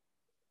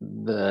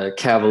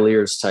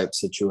Cavaliers type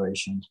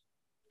situation?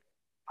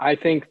 I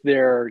think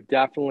they're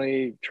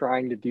definitely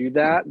trying to do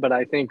that, but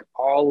I think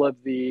all of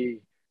the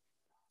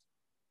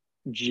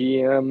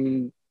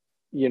GM,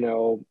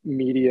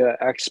 media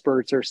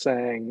experts are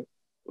saying,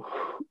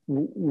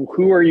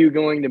 who are you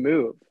going to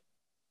move?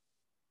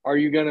 Are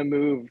you going to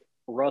move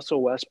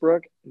Russell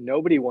Westbrook?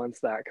 Nobody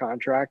wants that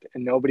contract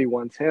and nobody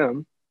wants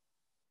him.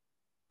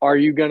 Are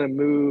you going to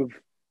move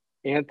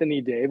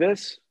Anthony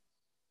Davis?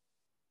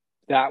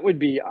 That would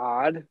be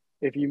odd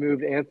if you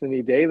moved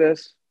Anthony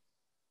Davis.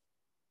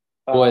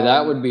 Boy,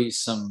 that would be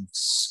some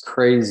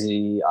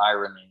crazy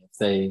irony if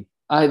they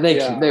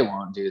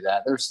won't do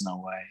that. There's no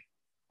way.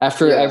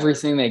 After Yeah.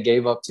 everything they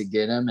gave up to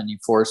get him and he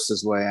forced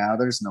his way out,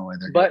 there's no way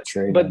they're going to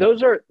trade But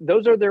him.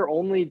 those are their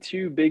only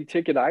two big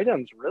ticket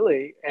items,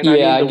 really. And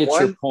yeah, I get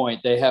your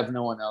point. They have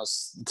no one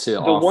else to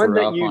the offer one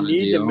that up you on a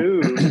need to deal.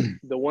 move,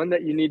 the one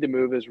that you need to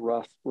move is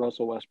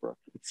Russell Westbrook.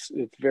 It's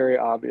very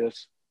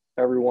obvious.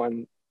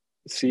 Everyone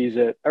sees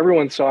it.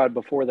 Everyone saw it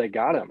before they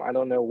got him. I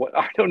don't know what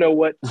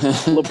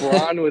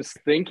LeBron was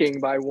thinking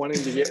by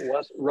wanting to get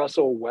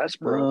Russell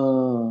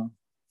Westbrook.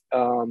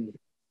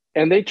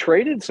 And they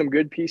traded some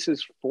good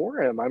pieces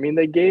for him. I mean,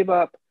 they gave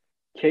up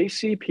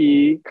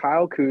KCP,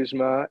 Kyle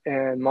Kuzma,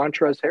 and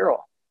Montrezl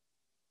Harrell.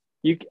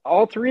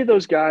 All three of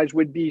those guys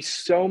would be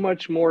so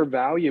much more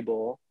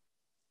valuable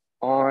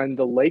on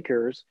the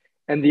Lakers.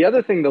 And the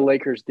other thing the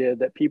Lakers did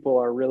that people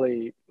are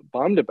really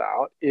bummed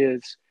about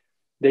is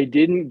they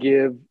didn't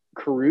give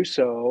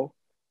Caruso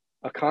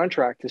a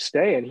contract to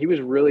stay, and he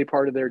was really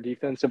part of their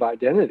defensive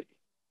identity.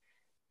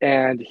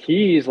 And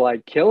he's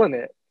like killing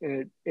it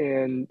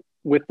in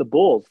with the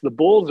Bulls. The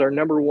Bulls are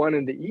number one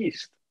in the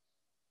East.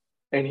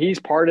 And he's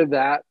part of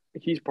that.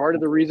 He's part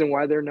of the reason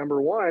why they're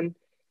number one.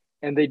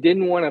 And they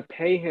didn't want to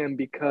pay him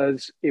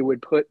because it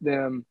would put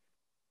them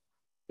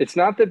 – it's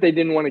not that they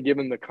didn't want to give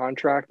him the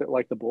contract that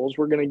like the Bulls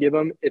were going to give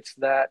him. It's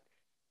that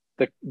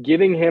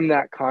giving him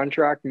that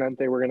contract meant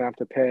they were going to have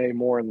to pay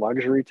more in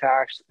luxury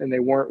tax, and they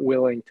weren't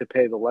willing to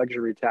pay the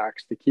luxury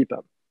tax to keep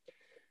him.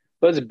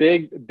 But it's a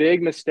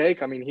big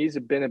mistake. I mean, he's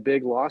been a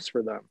big loss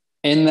for them.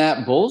 And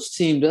that Bulls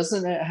team,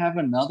 doesn't it have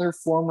another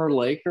former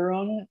Laker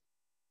on it?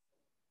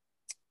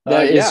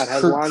 That it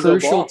has Lonzo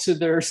crucial Ball. to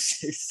their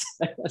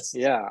success.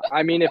 Yeah.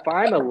 I mean, if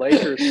I'm a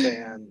Lakers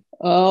fan,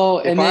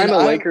 if I'm a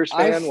Lakers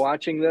fan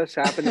watching this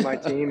happen to my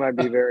team, I'd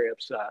be very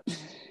upset.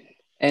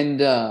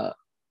 And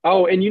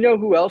and you know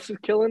who else is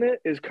killing it?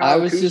 Is Kyle Kuzma.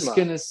 I was just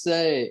going to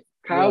say,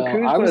 Kyle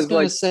Kuzma I was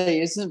going to say,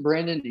 isn't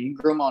Brandon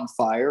Ingram on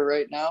fire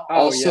right now?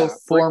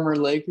 Former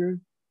Laker?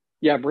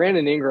 Yeah,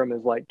 Brandon Ingram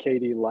is like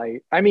KD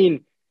light. I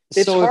mean,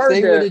 it's so hard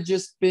if they would have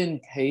just been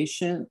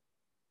patient,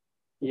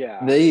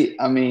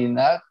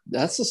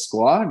 that's a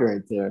squad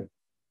right there.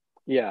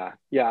 Yeah.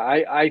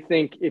 I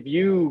think if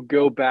you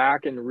go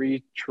back and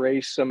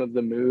retrace some of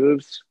the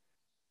moves,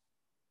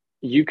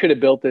 you could have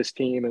built this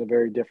team in a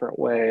very different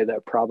way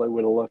that probably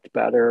would have looked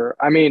better.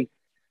 I mean,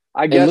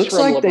 I guess it looks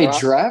like they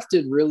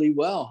drafted really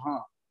well,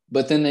 huh?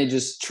 But then they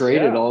just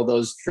traded all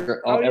those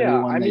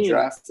everyone they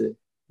drafted.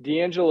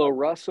 D'Angelo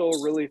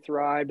Russell really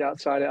thrived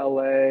outside of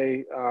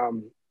LA.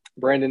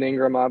 Brandon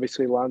Ingram,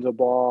 obviously, Lonzo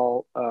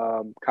Ball,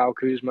 Kyle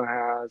Kuzma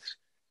has.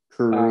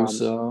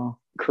 Caruso.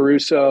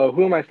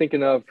 Who am I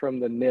thinking of from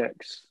the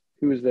Knicks?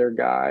 Who's their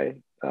guy?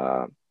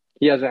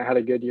 He hasn't had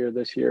a good year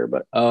this year,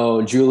 but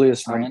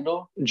Julius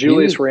Randle.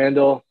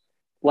 Randle,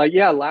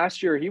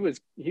 last year he was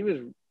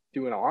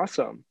doing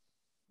awesome.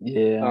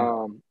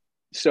 Yeah.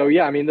 So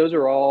yeah, I mean, those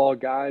are all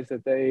guys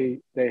that they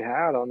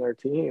had on their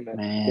team, and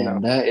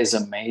man, that is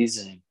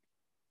amazing.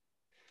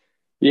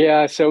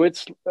 Yeah, so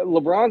it's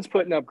LeBron's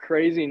putting up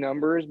crazy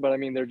numbers, but I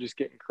mean, they're just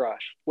getting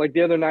crushed. Like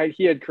the other night,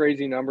 he had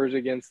crazy numbers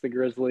against the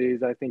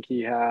Grizzlies. I think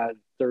he had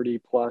 30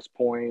 plus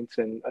points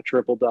and a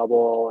triple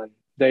double, and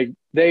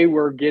they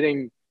were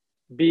getting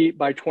beat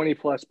by 20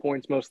 plus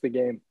points most of the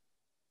game.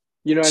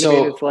 You know what I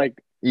mean? It's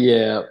like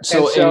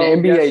So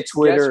in NBA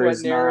Twitter guess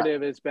what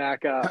narrative is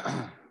back up?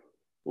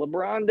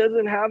 LeBron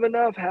doesn't have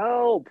enough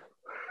help.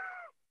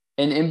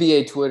 And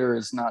NBA Twitter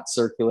is not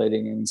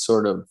circulating any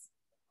sort of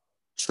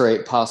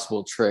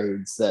possible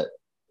trades that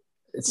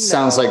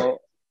sounds like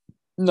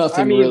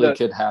nothing really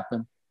could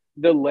happen.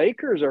 The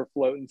Lakers are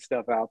floating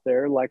stuff out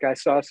there. Like I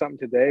saw something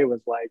today was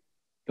like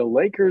the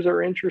Lakers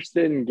are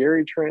interested in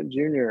Gary Trent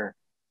Jr.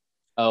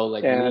 Oh,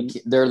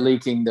 they're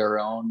leaking their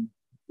own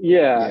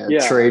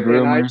trade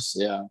rumors.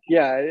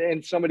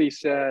 And somebody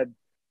said,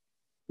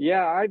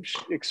 I've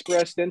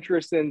expressed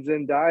interest in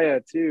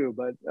Zendaya too,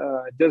 but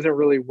it doesn't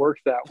really work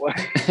that way.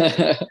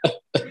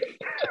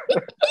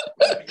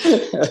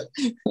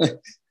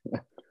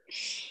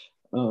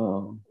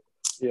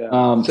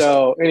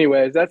 So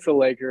anyways, that's the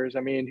Lakers.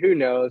 I mean, who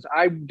knows?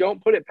 I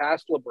don't put it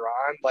past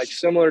LeBron, like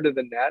similar to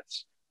the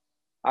Nets.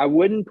 I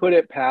wouldn't put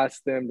it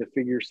past them to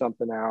figure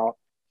something out.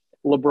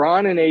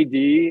 LeBron and AD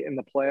in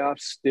the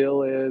playoffs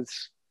still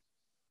is,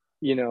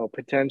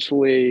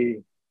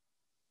 potentially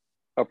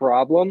a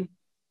problem.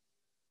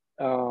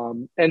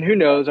 And who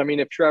knows? I mean,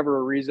 if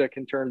Trevor Ariza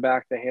can turn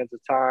back the hands of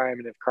time,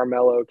 and if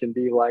Carmelo can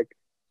be like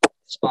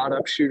spot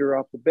up shooter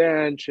off the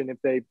bench, and if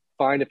they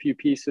find a few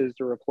pieces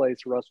to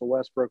replace Russell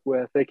Westbrook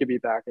with, they could be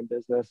back in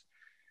business.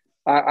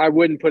 I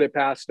wouldn't put it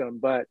past them,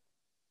 but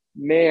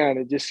man,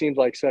 it just seems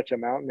like such a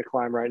mountain to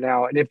climb right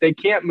now. And if they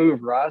can't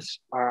move Russ,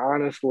 I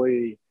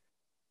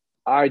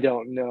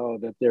don't know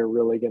that they're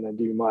really going to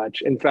do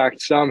much. In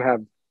fact, some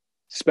have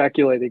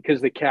speculated,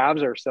 because the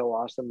Cavs are so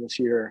awesome this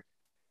year,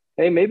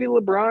 hey, maybe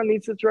LeBron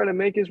needs to try to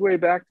make his way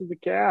back to the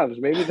Cavs.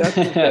 Maybe that's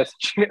his best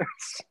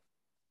chance.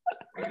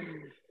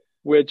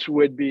 Which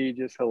would be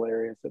just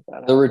hilarious if that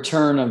happened. The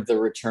return of the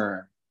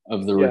return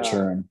of the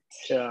return.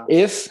 Yeah.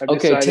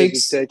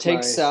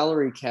 Take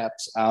salary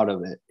caps out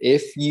of it.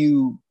 If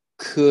you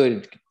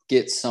could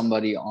get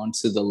somebody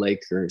onto the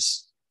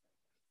Lakers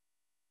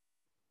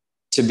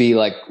to be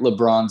like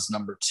LeBron's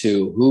number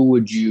 2, who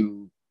would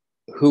you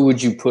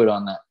put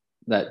on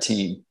that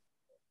team?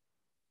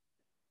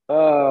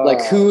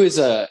 Like who is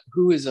a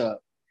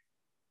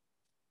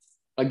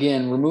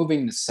again,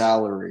 removing the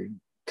salary,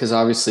 because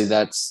obviously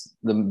that's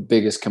the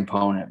biggest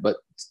component, but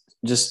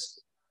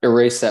just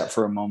erase that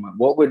for a moment.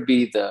 What would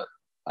be the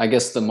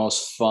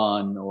most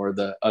fun or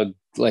a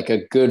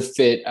good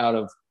fit out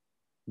of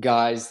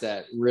guys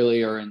that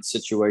really are in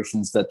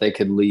situations that they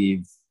could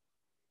leave?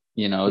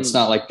 You know, it's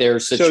not like their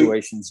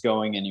situation's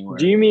going anywhere.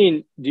 Do you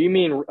mean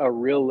a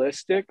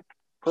realistic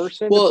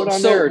person to put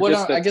on there, or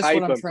just the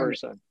type of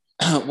person?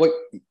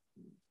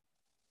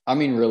 I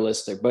mean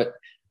realistic, but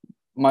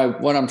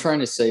what I'm trying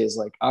to say is,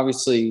 like,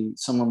 obviously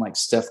someone like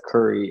Steph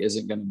Curry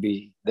isn't going to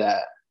be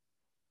that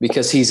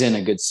because he's in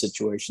a good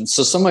situation.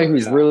 So somebody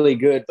who's really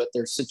good, but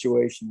their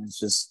situation is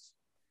just,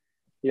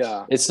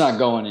 it's not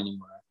going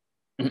anywhere.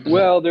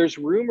 Well, there's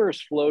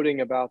rumors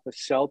floating about the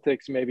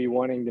Celtics maybe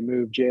wanting to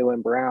move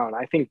Jaylen Brown.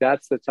 I think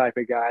that's the type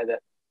of guy that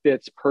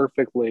fits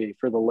perfectly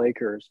for the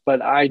Lakers,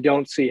 but I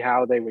don't see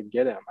how they would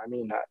get him. I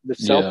mean, the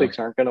Celtics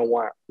aren't going to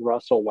want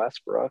Russell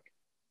Westbrook,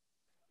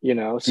 you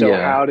know, so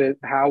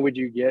how would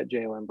you get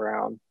Jaylen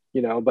Brown,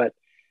 you know, but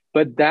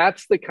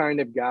that's the kind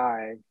of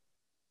guy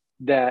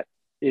that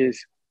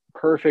is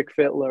perfect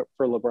fit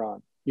for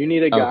LeBron. You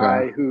need a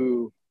guy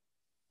who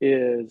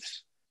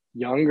is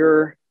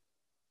younger,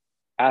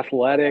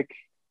 athletic,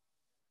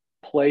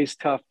 plays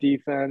tough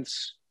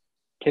defense,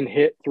 can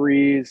hit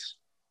threes,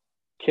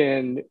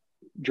 can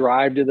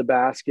drive to the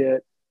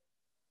basket,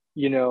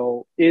 you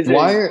know, is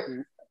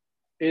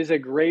a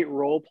great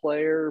role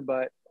player,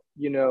 but,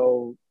 you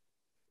know,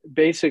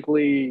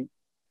 basically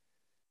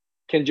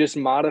can just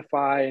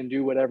modify and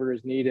do whatever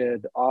is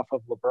needed off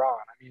of LeBron.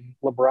 I mean,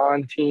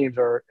 LeBron teams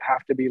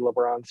have to be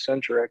LeBron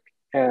centric.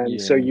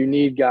 And so you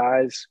need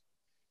guys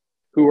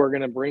who are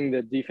going to bring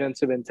the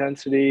defensive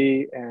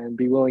intensity and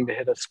be willing to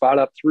hit a spot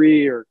up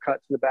three or cut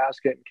to the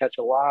basket and catch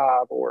a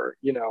lob, or,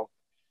 you know,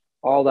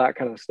 all that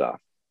kind of stuff.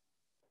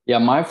 Yeah,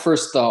 my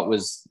first thought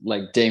was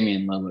like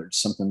Damian Lillard,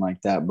 something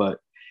like that. But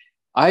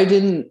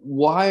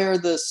why are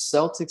the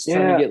Celtics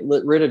trying to get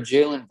rid of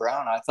Jaylen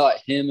Brown? I thought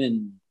him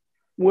and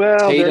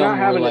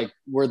Tatum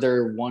were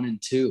their 1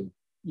 and 2.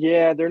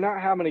 Yeah, they're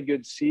not having a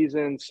good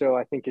season, so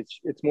I think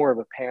it's more of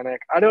a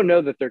panic. I don't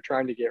know that they're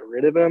trying to get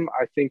rid of him.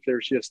 I think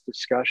there's just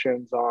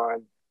discussions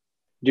on,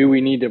 do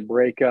we need to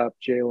break up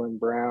Jaylen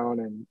Brown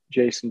and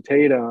Jason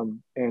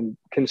Tatum and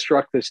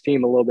construct this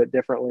team a little bit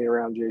differently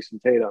around Jason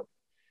Tatum?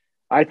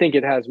 I think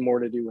it has more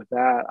to do with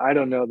that. I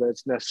don't know that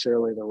it's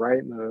necessarily the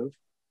right move.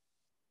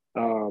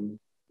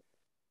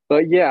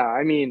 But yeah,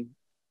 I mean,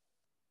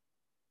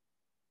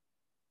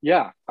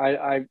 yeah,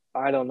 I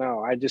don't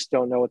know. I just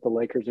don't know what the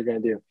Lakers are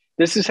going to do.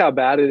 This is how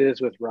bad it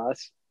is with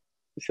Russ.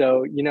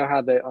 So, you know how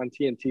on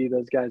TNT,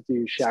 those guys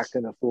do Shaq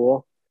and a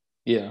Fool?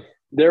 Yeah.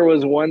 There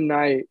was one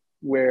night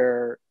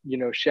where, you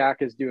know,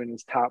 Shaq is doing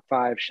his top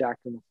 5 Shaq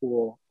and the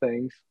Fool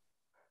things.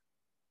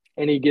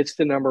 And he gets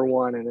to number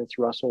 1, and it's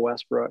Russell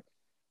Westbrook.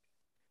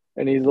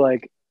 And he's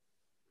like,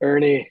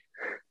 Ernie,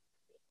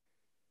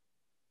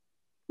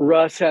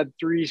 Russ had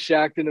 3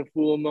 Shaq and a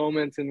Fool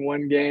moments in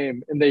one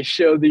game. And they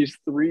show these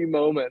 3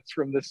 moments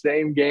from the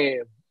same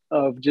game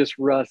of just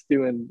Russ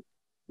doing,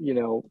 you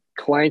know,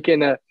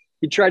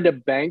 he tried to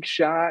bank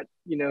shot,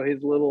 you know,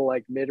 his little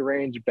like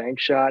mid-range bank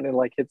shot, and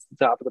like hits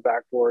the top of the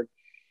backboard.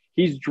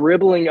 He's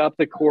dribbling up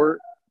the court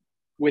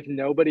with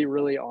nobody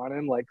really on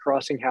him, like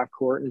crossing half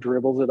court, and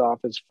dribbles it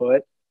off his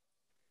foot.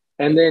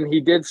 And then he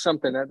did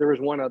something there was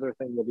one other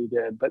thing that he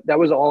did, but that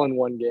was all in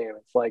one game.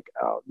 It's like,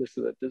 oh, this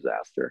is a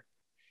disaster.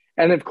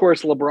 And of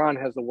course, LeBron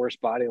has the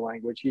worst body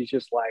language. He's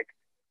just like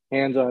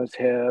hands on his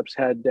hips,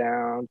 head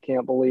down,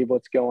 can't believe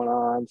what's going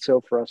on.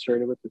 So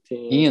frustrated with the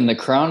team. Ian, the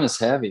crown is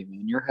heavy,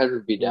 man. Your head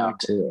would be down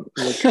too.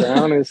 The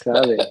crown is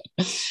heavy.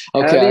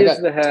 Okay, heavy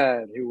is the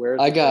head who wears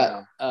the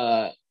crown.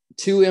 I got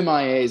 2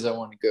 MIAs I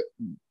want to go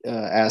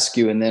ask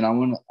you, and then I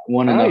want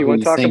to know. You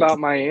want to talk about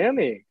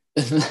Miami?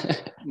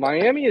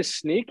 Miami is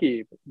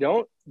sneaky.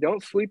 Don't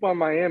sleep on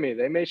Miami.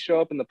 They may show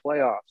up in the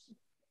playoffs.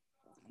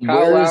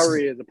 Kyle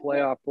Lowry is a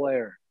playoff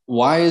player.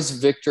 Why is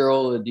Victor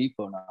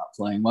Oladipo not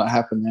playing? What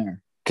happened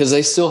there? Because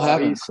they still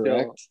have him,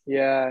 correct?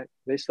 Yeah,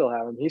 they still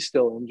have him. He's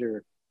still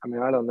injured. I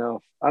mean, I don't know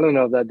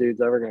if that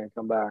dude's ever going to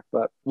come back.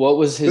 But what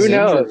was his injury?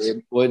 Knows?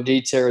 What, did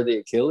he tear the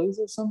Achilles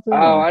or something?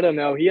 Oh, I don't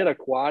know. He had a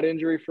quad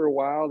injury for a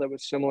while that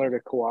was similar to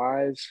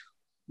Kawhi's.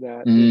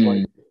 That was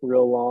like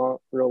real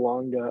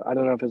long. I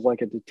don't know if it's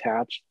like a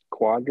detached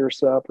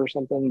quadricep or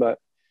something, but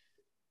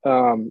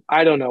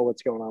I don't know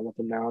what's going on with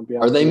him now.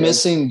 Are they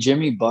missing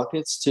Jimmy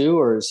Buckets too,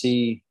 or is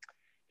he?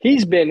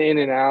 He's been in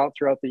and out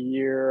throughout the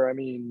year. I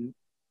mean,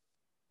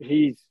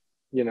 he's,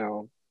 you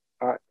know,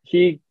 I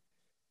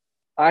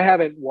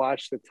haven't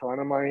watched a ton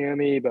of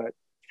Miami, but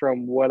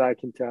from what I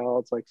can tell,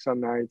 it's like some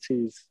nights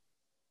he's,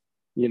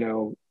 you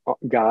know,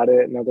 got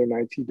it, and other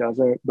nights he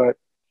doesn't. But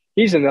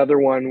he's another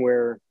one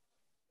where.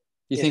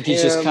 You think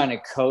he's just kind of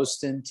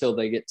coasting till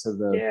they get to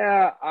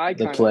the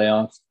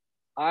playoffs?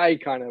 I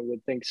kind of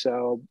would think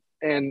so.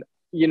 And,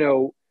 you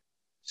know,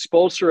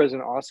 Spoelstra is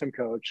an awesome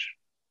coach.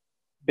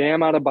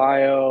 Bam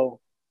Adebayo,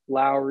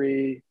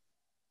 Lowry,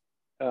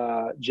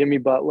 Jimmy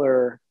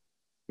Butler.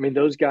 I mean,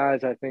 those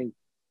guys, I think,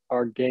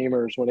 are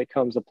gamers when it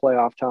comes to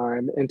playoff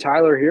time. And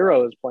Tyler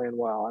Hero is playing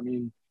well. I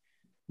mean,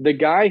 the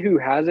guy who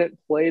hasn't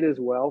played as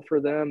well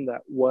for them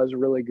that was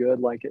really good,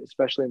 like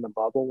especially in the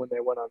bubble when they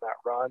went on that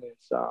run,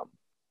 is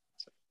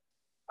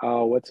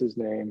what's his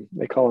name?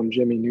 They call him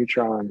Jimmy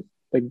Neutron,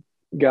 the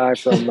guy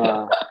from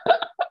Duncan?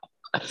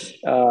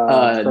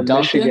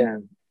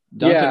 Michigan.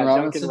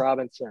 Duncan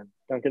Robinson?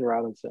 Duncan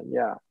Robinson.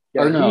 Yeah.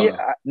 Or no,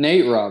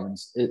 Nate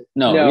Robinson.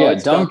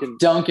 It's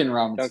Duncan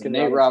Robinson.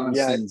 Nate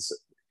Robinson's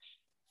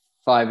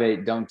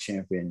 5'8" dunk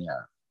champion.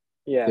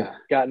 Yeah.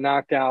 Got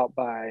knocked out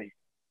by,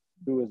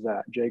 who was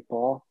that? Jake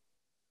Paul?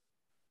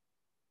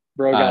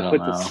 Bro got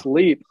put to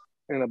sleep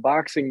in a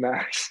boxing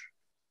match.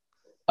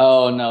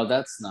 Oh, no,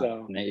 that's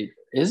not Nate.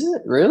 Is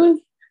it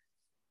really?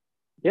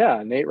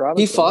 Yeah, Nate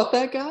Robinson. He fought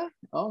that guy?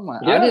 Oh, my.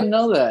 Yeah. I didn't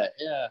know that.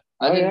 Yeah.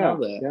 I didn't know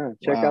that. Yeah,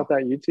 check out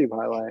that YouTube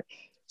highlight.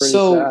 Pretty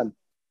sad.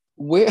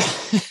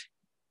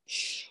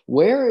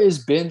 Where is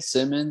Ben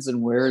Simmons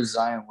and where is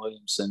Zion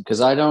Williamson?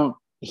 Because I don't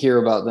hear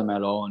about them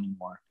at all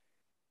anymore.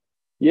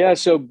 Yeah,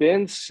 so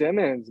Ben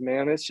Simmons,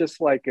 man, it's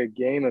just like a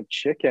game of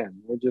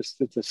chicken. It's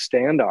a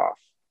standoff.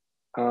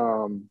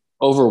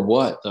 Over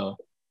what, though?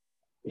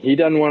 He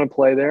doesn't want to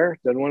play there.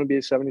 Doesn't want to be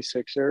a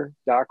 76er.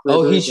 Doc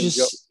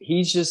Rivers.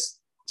 He's just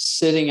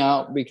sitting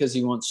out because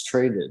he wants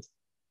traded.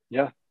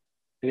 Yeah.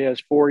 And he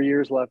has 4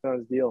 years left on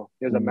his deal.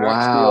 He has a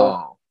max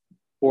deal.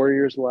 4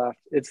 years left.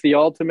 It's the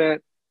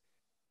ultimate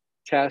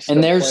test.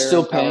 And they're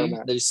still paying?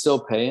 They still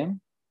pay him?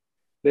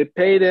 They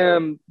paid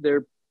him.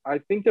 I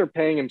think they're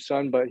paying him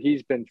some, but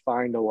he's been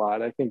fined a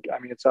lot.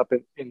 It's up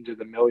into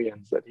the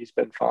millions that he's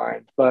been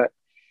fined. But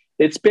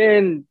it's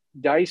been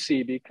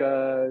dicey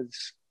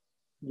because,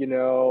 you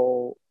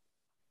know,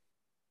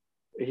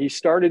 he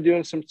started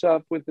doing some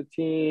stuff with the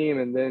team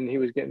and then he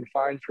was getting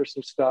fined for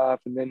some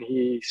stuff. And then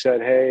he said,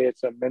 hey,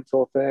 it's a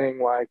mental thing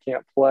why I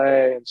can't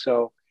play. And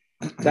so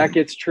that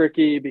gets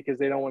tricky because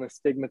they don't want to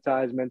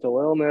stigmatize mental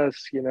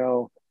illness, you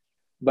know.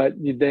 But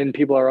then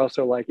people are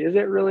also like, is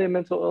it really a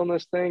mental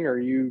illness thing or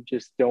you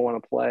just don't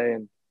want to play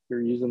and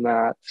you're using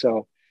that?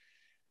 So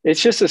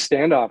it's just a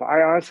standoff.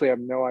 I honestly have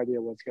no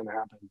idea what's going to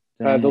happen.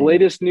 The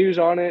latest news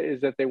on it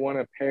is that they want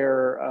to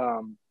pair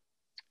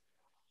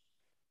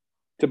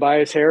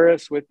Tobias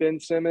Harris with Ben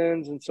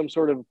Simmons in some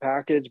sort of a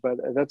package, but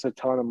that's a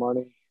ton of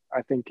money.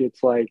 I think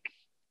it's like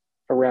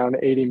around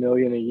 $80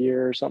 million a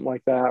year or something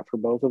like that for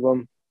both of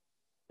them.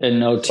 And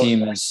no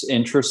team is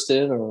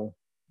interested, or?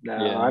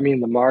 No, yeah. I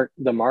mean,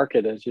 the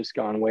market has just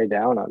gone way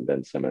down on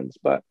Ben Simmons,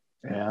 but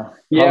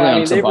probably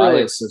on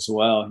Tobias as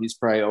well. He's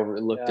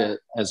probably looked at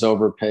as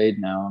overpaid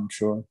now, I'm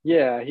sure.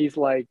 Yeah, he's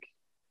like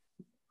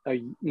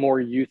a more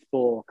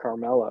youthful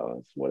Carmelo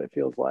is what it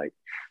feels like.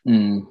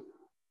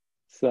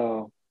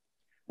 So,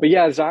 but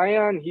yeah,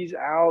 Zion, he's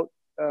out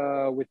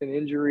with an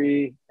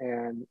injury,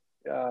 and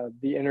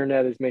the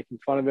internet is making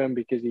fun of him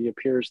because he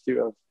appears to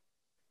have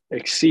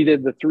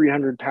exceeded the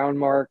 300-pound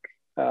mark.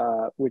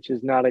 Which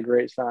is not a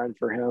great sign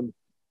for him.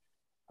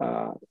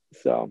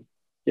 So,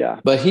 yeah.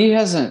 But he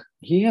hasn't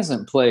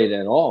played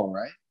at all,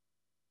 right?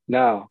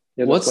 No.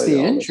 What's the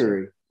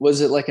injury?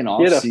 Was it like an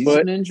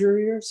off-season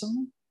injury or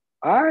something?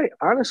 I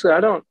honestly, I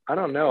don't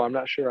know. I'm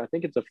not sure. I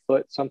think it's a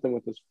foot, something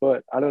with his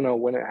foot. I don't know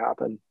when it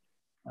happened.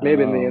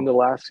 Maybe in the end of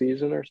last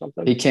season or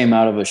something. He came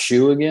out of a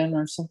shoe again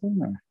or something?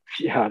 Or?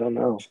 Yeah, I don't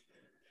know.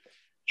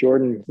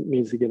 Jordan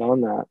needs to get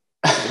on that.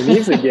 He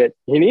needs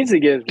to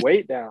get his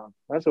weight down.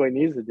 That's what he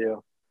needs to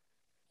do.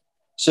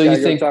 So you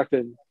think talk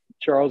to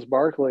Charles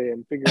Barkley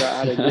and figure out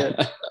how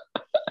to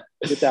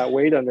get that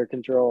weight under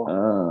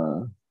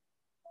control.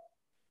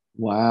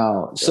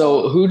 Wow.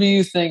 So who do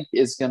you think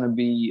is going to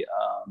be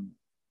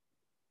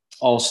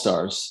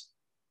all-stars?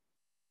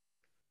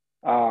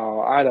 Oh,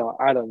 I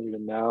don't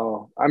even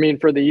know. I mean,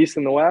 for the East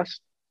and the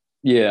West?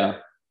 Yeah.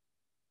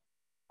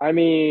 I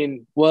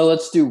mean, well,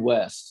 let's do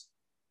West.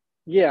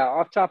 Yeah,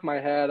 off the top of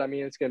my head, I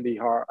mean, it's going to be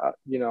hard.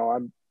 You know,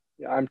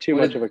 I'm too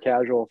much of a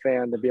casual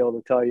fan to be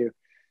able to tell you.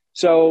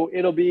 So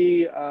it'll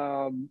be,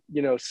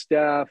 you know,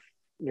 Steph,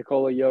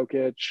 Nikola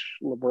Jokic,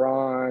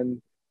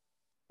 LeBron,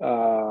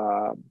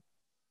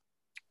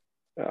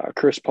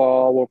 Chris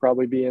Paul will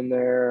probably be in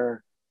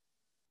there.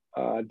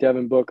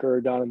 Devin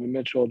Booker, Donovan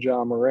Mitchell,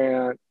 John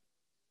Morant,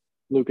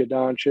 Luka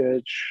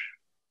Doncic.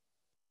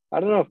 I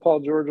don't know if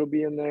Paul George will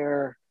be in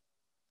there.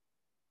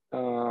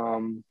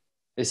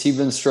 Has he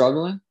been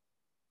struggling?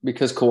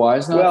 Because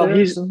Kawhi's not there?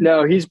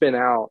 He's been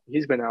out.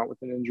 He's been out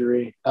with an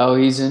injury. Oh,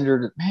 he's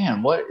injured.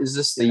 Man, what is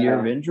this? The year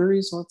of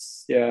injuries?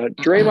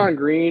 Draymond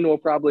Green will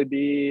probably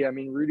be. I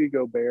mean, Rudy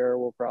Gobert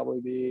will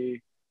probably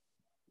be.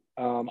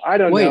 I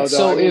don't know.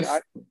 So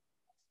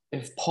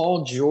if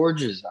Paul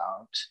George is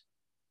out,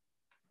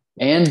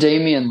 and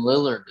Damian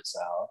Lillard is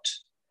out,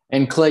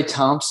 and Klay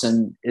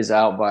Thompson is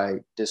out by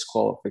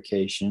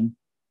disqualification,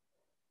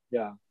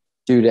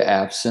 due to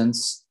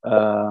absence,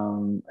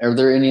 are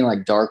there any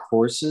like dark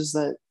horses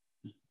that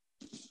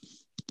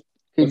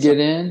could get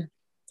in?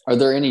 Are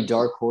there any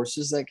dark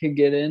horses that could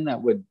get in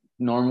that would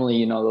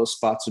normally, those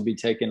spots would be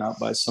taken up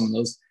by some of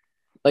those?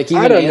 Like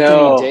even I don't Anthony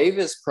know.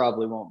 Davis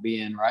probably won't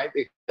be in, right?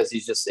 Because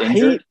he's just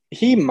injured.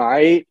 He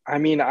might. I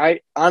mean, I'm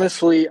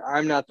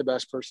not the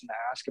best person to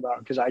ask about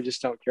because I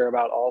just don't care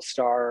about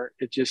All-Star.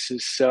 It just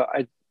is so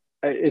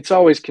it's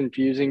always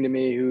confusing to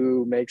me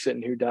who makes it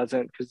and who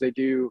doesn't because they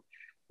do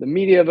the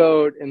media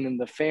vote and then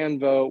the fan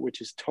vote,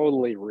 which is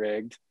totally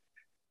rigged.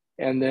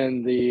 And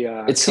then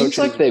the it seems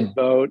like they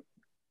vote.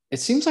 It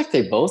seems like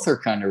they both are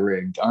kind of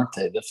rigged, aren't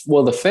they?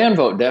 The fan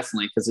vote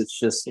definitely because it's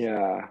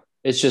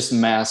just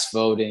mass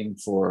voting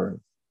for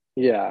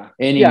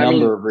any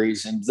number of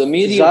reasons. The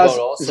media vote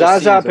also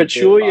Zaza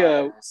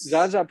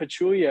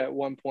Pachulia at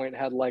one point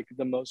had like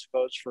the most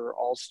votes for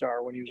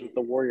All-Star when he was with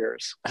the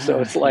Warriors.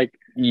 So it's like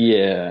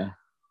I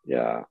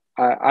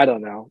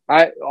don't know.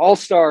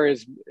 All-Star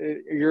is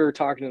you're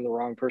talking to the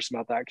wrong person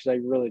about that because I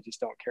really just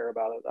don't care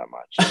about it that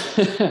much.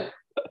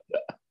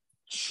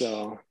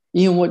 So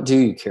Ian, what do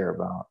you care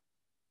about?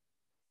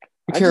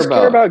 I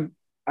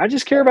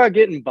just care about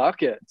getting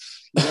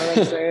buckets. You know what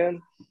I'm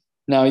saying?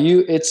 Now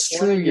it's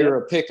true you're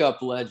a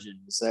pickup legend.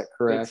 Is that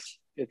correct?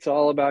 It's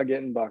all about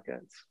getting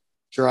buckets.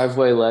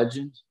 Driveway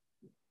legend?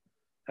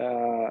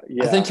 Yeah.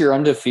 I think you're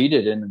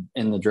undefeated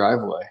in the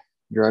driveway.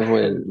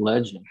 Driveway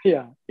legend.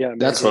 Yeah.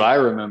 That's what I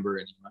remember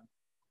anyway.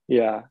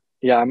 Yeah.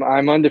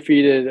 I'm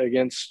undefeated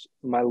against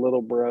my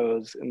little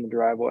bros in the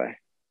driveway.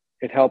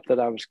 It helped that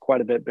I was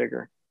quite a bit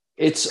bigger.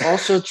 It's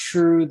also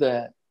true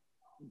that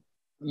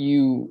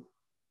you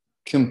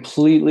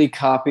completely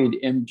copied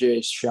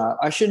MJ's shot.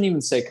 I shouldn't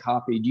even say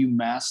copied. You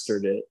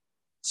mastered it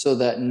so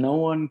that no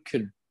one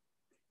could,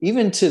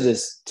 even to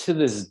this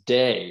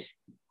day,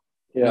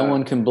 no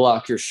one can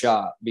block your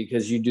shot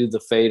because you do the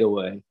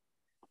fadeaway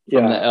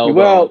from the elbow.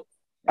 Well,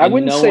 I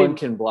wouldn't say no one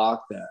can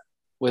block that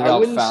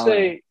without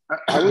fouling.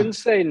 I wouldn't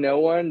say no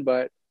one,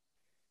 but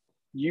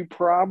you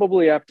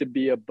probably have to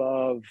be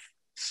above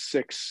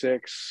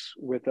 6'6"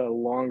 with a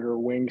longer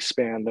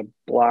wingspan to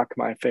block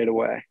my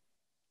fadeaway.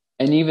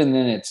 And even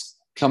then it's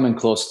coming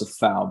close to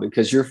foul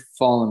because you're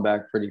falling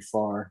back pretty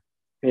far.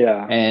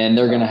 Yeah. And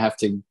they're going to have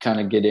to kind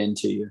of get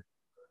into you.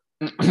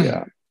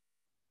 Yeah.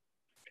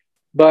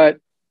 But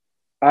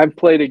I've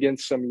played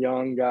against some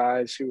young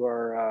guys who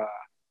are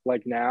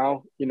like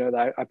now,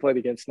 that I played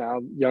against now,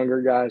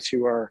 younger guys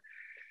who are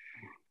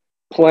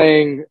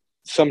playing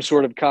some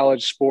sort of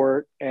college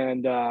sport.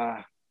 And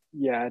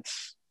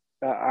it's,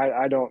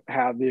 I don't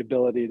have the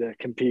ability to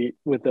compete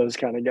with those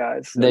kind of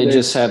guys. They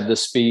just have the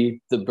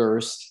speed, the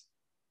burst.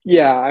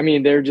 Yeah, I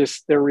mean, their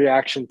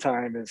reaction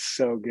time is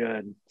so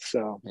good.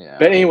 So,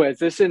 But anyways,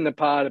 this isn't a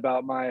pod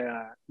about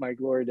my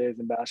glory days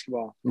in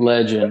basketball.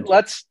 Legend.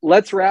 Let's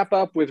wrap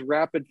up with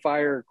rapid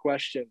fire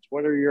questions.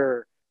 What are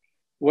your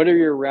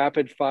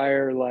rapid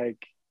fire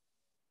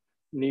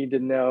need to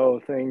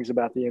know things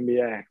about the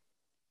NBA?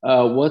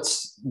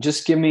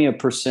 Just give me a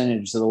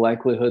percentage of the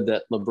likelihood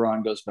that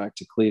LeBron goes back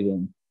to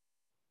Cleveland.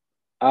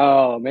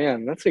 Oh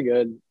man, that's a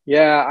good.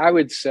 Yeah, I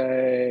would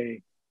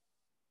say.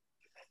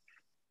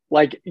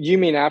 You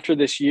mean after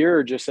this year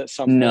or just at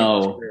some point in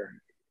his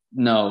career?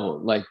 No,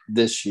 like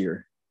this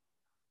year.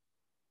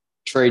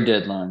 Trade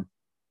deadline.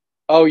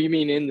 Oh, you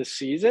mean in the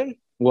season?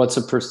 What's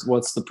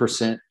the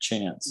percent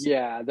chance?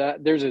 Yeah,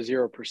 there's a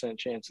 0%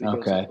 chance that he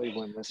goes to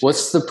Cleveland this year.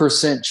 What's the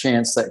percent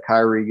chance that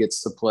Kyrie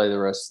gets to play the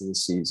rest of the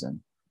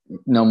season?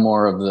 No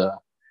more of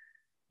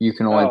you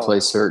can only play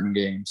certain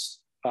games.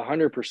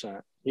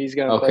 100%. He's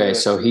going to play. Okay,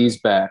 so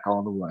he's back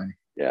all the way.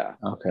 Yeah.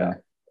 Okay.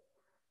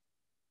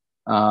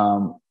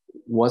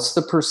 What's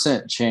the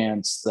percent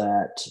chance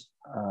that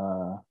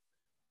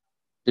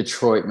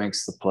Detroit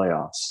makes the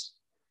playoffs?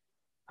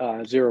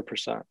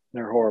 0%.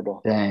 They're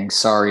horrible. Dang,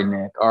 sorry,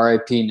 Nick.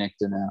 R.I.P. Nick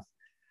Deneff.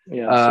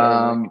 Yeah.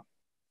 Sorry, Nick.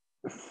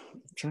 I'm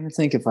trying to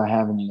think if I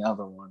have any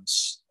other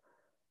ones.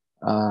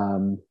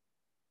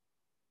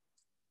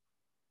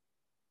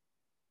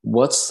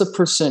 What's the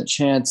percent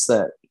chance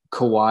that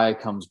Kawhi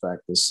comes back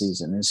this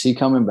season? Is he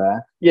coming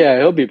back? Yeah,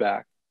 he'll be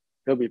back.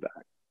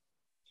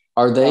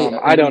 Are they?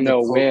 I don't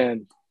know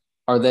when.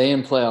 Are they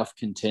in playoff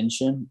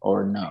contention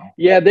or no?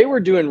 Yeah, they were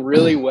doing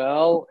really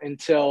well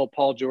until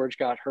Paul George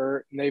got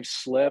hurt, and they've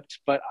slipped.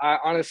 But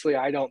honestly,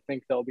 I don't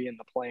think they'll be in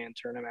the play-in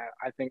tournament.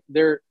 I think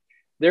they're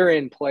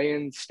in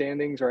play-in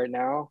standings right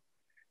now,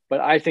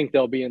 but I think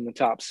they'll be in the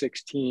top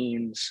 6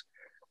 teams,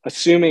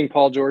 assuming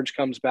Paul George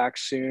comes back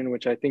soon,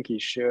 which I think he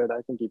should.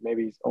 I think he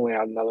maybe only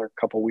had another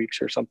couple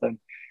weeks or something.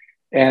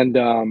 And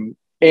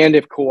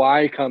if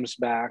Kawhi comes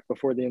back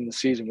before the end of the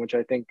season, which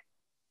I think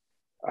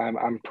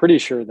I'm pretty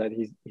sure that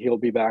he'll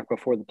be back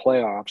before the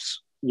playoffs,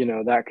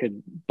 that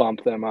could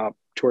bump them up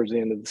towards the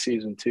end of the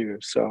season too.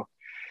 So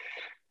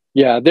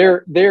yeah,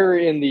 they're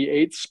in the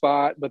 8th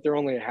spot, but they're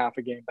only a half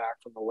a game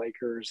back from the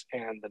Lakers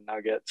and the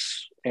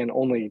Nuggets and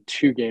only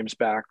 2 games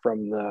back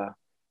from the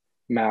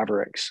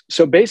Mavericks.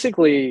 So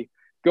basically,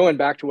 going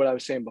back to what I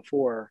was saying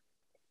before,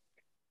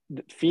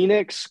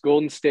 Phoenix,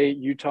 Golden State,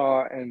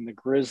 Utah, and the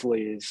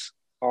Grizzlies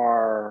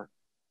are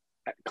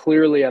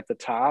clearly at the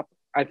top.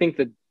 I think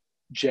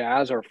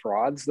Jazz are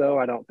frauds, though.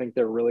 I don't think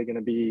they're really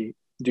going to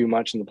do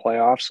much in the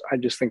playoffs. I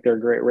just think they're a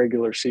great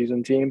regular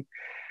season team.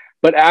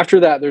 But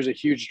after that, there's a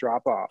huge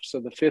drop off. So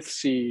the 5th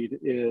seed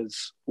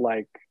is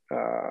like,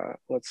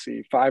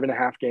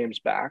 5.5 games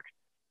back,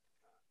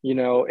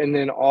 and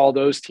then all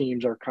those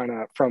teams are kind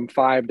of from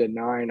 5 to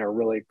 9 are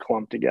really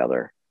clumped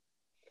together.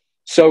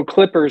 So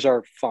Clippers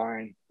are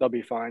fine. They'll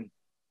be fine.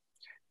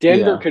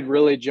 Denver could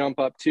really jump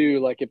up too.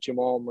 Like if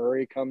Jamal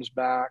Murray comes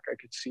back, I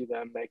could see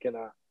them making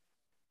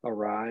a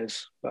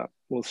rise, but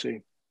we'll see.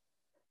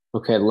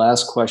 Okay,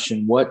 last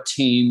question. What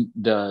team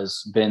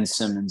does Ben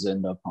Simmons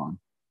end up on?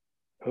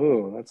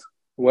 Oh,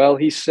 well,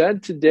 he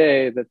said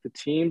today that the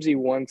teams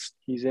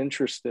he's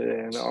interested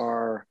in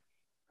are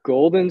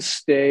Golden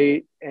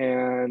State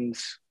and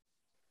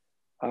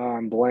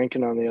I'm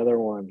blanking on the other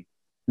one.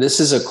 This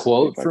is a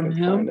quote from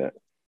him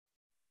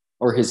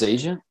or his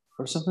agent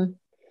or something?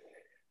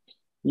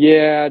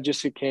 Yeah,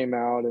 just it came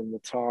out in the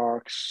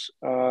talks.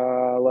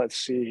 Let's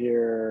see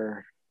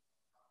here.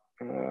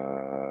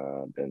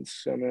 Ben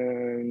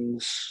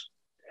Simmons.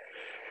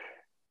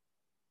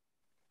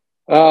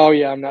 Oh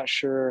yeah, I'm not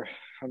sure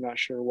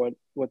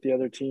what the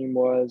other team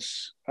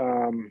was.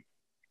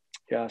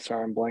 Yeah,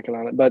 sorry, I'm blanking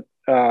on it. But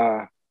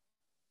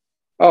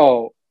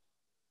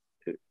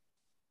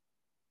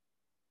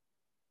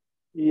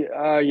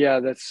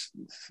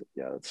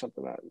that's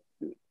something that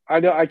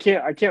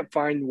I can't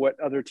find what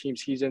other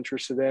teams he's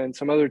interested in.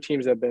 Some other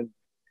teams that have been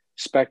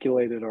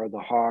speculated are the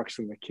Hawks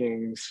and the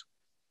Kings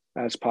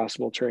as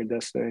possible trade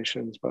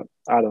destinations, but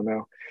I don't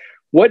know.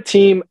 What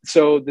team?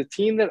 So the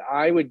team that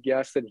I would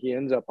guess that he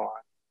ends up on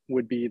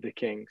would be the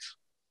Kings.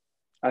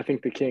 I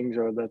think the Kings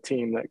are the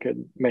team that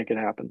could make it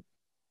happen.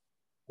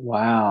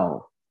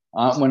 Wow.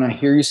 When I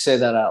hear you say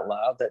that out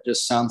loud, that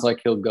just sounds like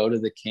he'll go to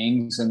the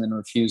Kings and then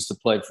refuse to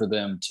play for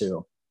them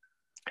too.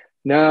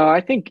 No,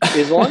 I think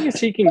as long as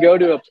he can go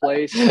to a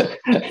place,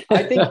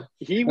 I think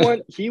he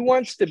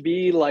wants to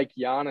be like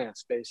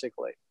Giannis,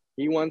 basically.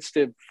 He wants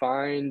to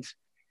find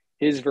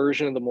his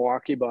version of the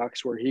Milwaukee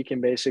Bucks where he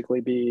can basically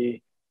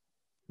be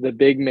the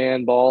big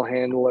man ball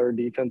handler,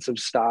 defensive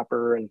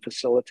stopper, and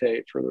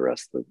facilitate for the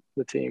rest of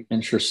the team.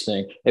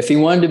 Interesting. If he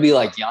wanted to be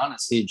like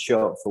Giannis, he'd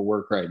show up for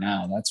work right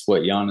now. That's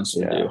what Giannis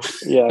would do.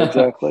 Yeah,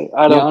 exactly.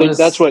 I don't think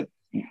that's what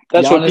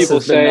people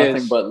say.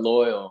 Nothing but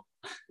loyal.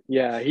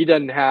 Yeah, he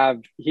doesn't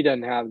have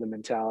the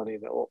mentality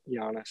that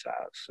Giannis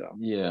has. So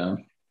yeah,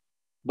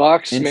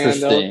 Bucks,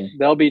 man,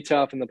 they'll be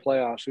tough in the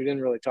playoffs. We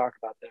didn't really talk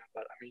about that,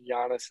 but I mean,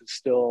 Giannis is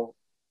still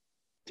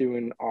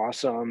doing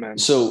awesome, and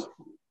so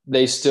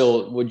they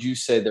still. Would you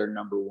say they're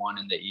number one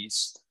in the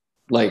East?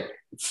 Like,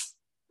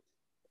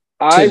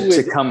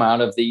 to come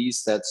out of the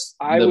East, that's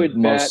the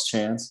most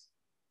chance.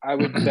 I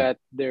would bet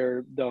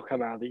they'll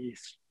come out of the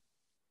East.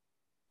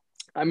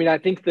 I mean, I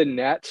think the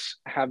Nets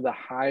have the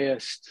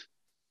highest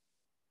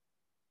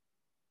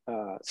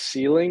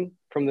ceiling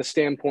from the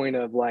standpoint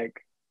of like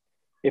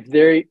if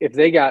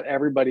they got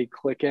everybody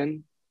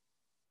clicking,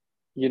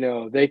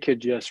 they could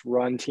just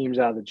run teams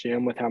out of the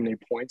gym with how many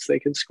points they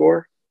can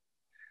score.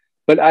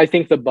 But I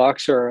think the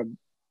Bucks are a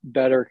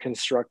better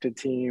constructed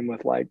team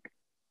with like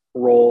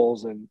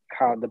roles and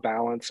how the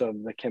balance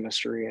of the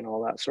chemistry and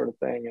all that sort of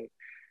thing. And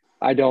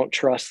I don't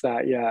trust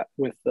that yet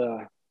with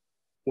the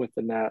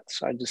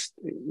Nets. I just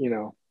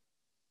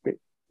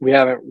we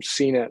haven't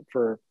seen it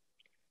for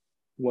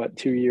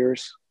 2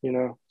 years,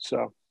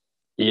 so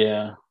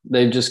yeah,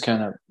 they've just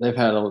they've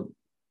had a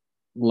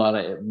lot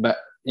of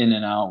in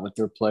and out with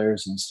their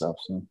players and stuff.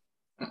 So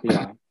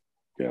yeah.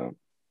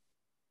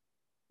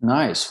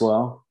 Nice.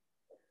 Well,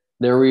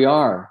 there we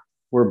are.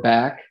 We're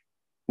back.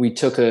 We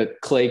took a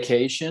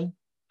claycation.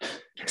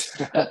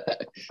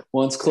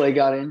 Once Clay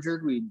got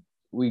injured,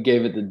 we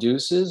gave it the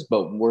deuces,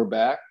 but we're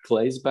back.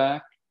 Clay's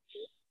back.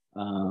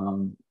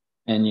 And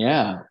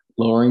yeah,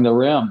 lowering the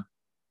rim.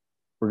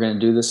 We're going to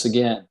do this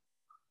again.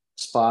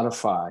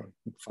 Spotify.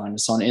 You can find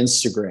us on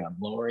Instagram,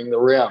 Lowering the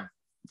Rim.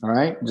 All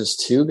right.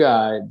 Just two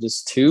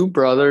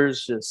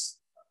brothers, just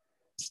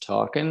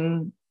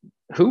talking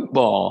hoop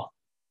ball.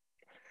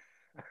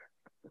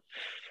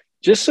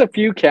 Just a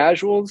few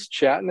casuals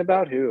chatting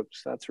about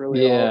hoops. That's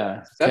really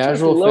all. That's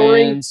casual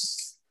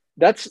fans.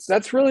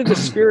 That's really the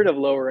spirit of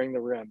lowering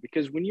the rim,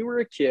 because when you were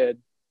a kid,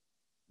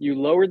 you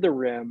lowered the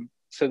rim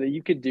so that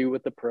you could do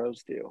what the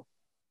pros do.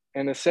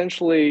 And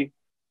essentially,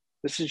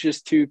 this is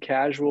just two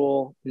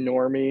casual,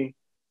 normie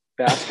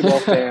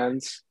basketball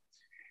fans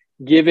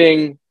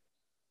giving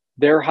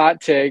their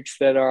hot takes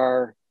that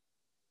are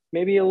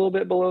maybe a little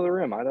bit below the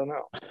rim. I don't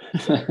know.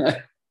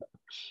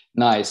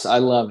 Nice. I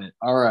love it.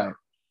 All right.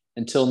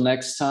 Until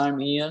next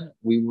time, Ian,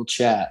 we will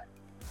chat.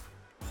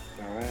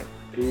 All right.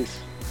 Peace.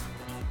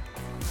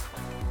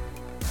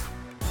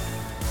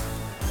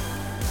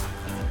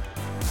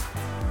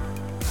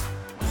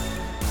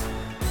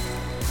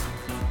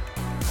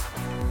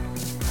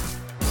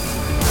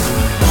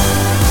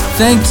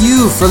 Thank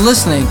you for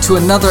listening to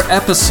another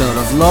episode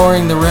of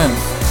Lowering the Rim.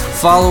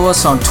 Follow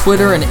us on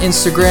Twitter and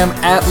Instagram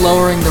at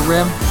Lowering the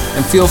Rim,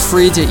 and feel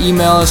free to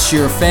email us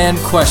your fan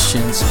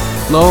questions,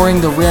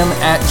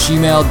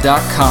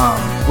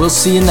 loweringtherim@gmail.com. We'll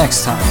see you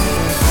next time.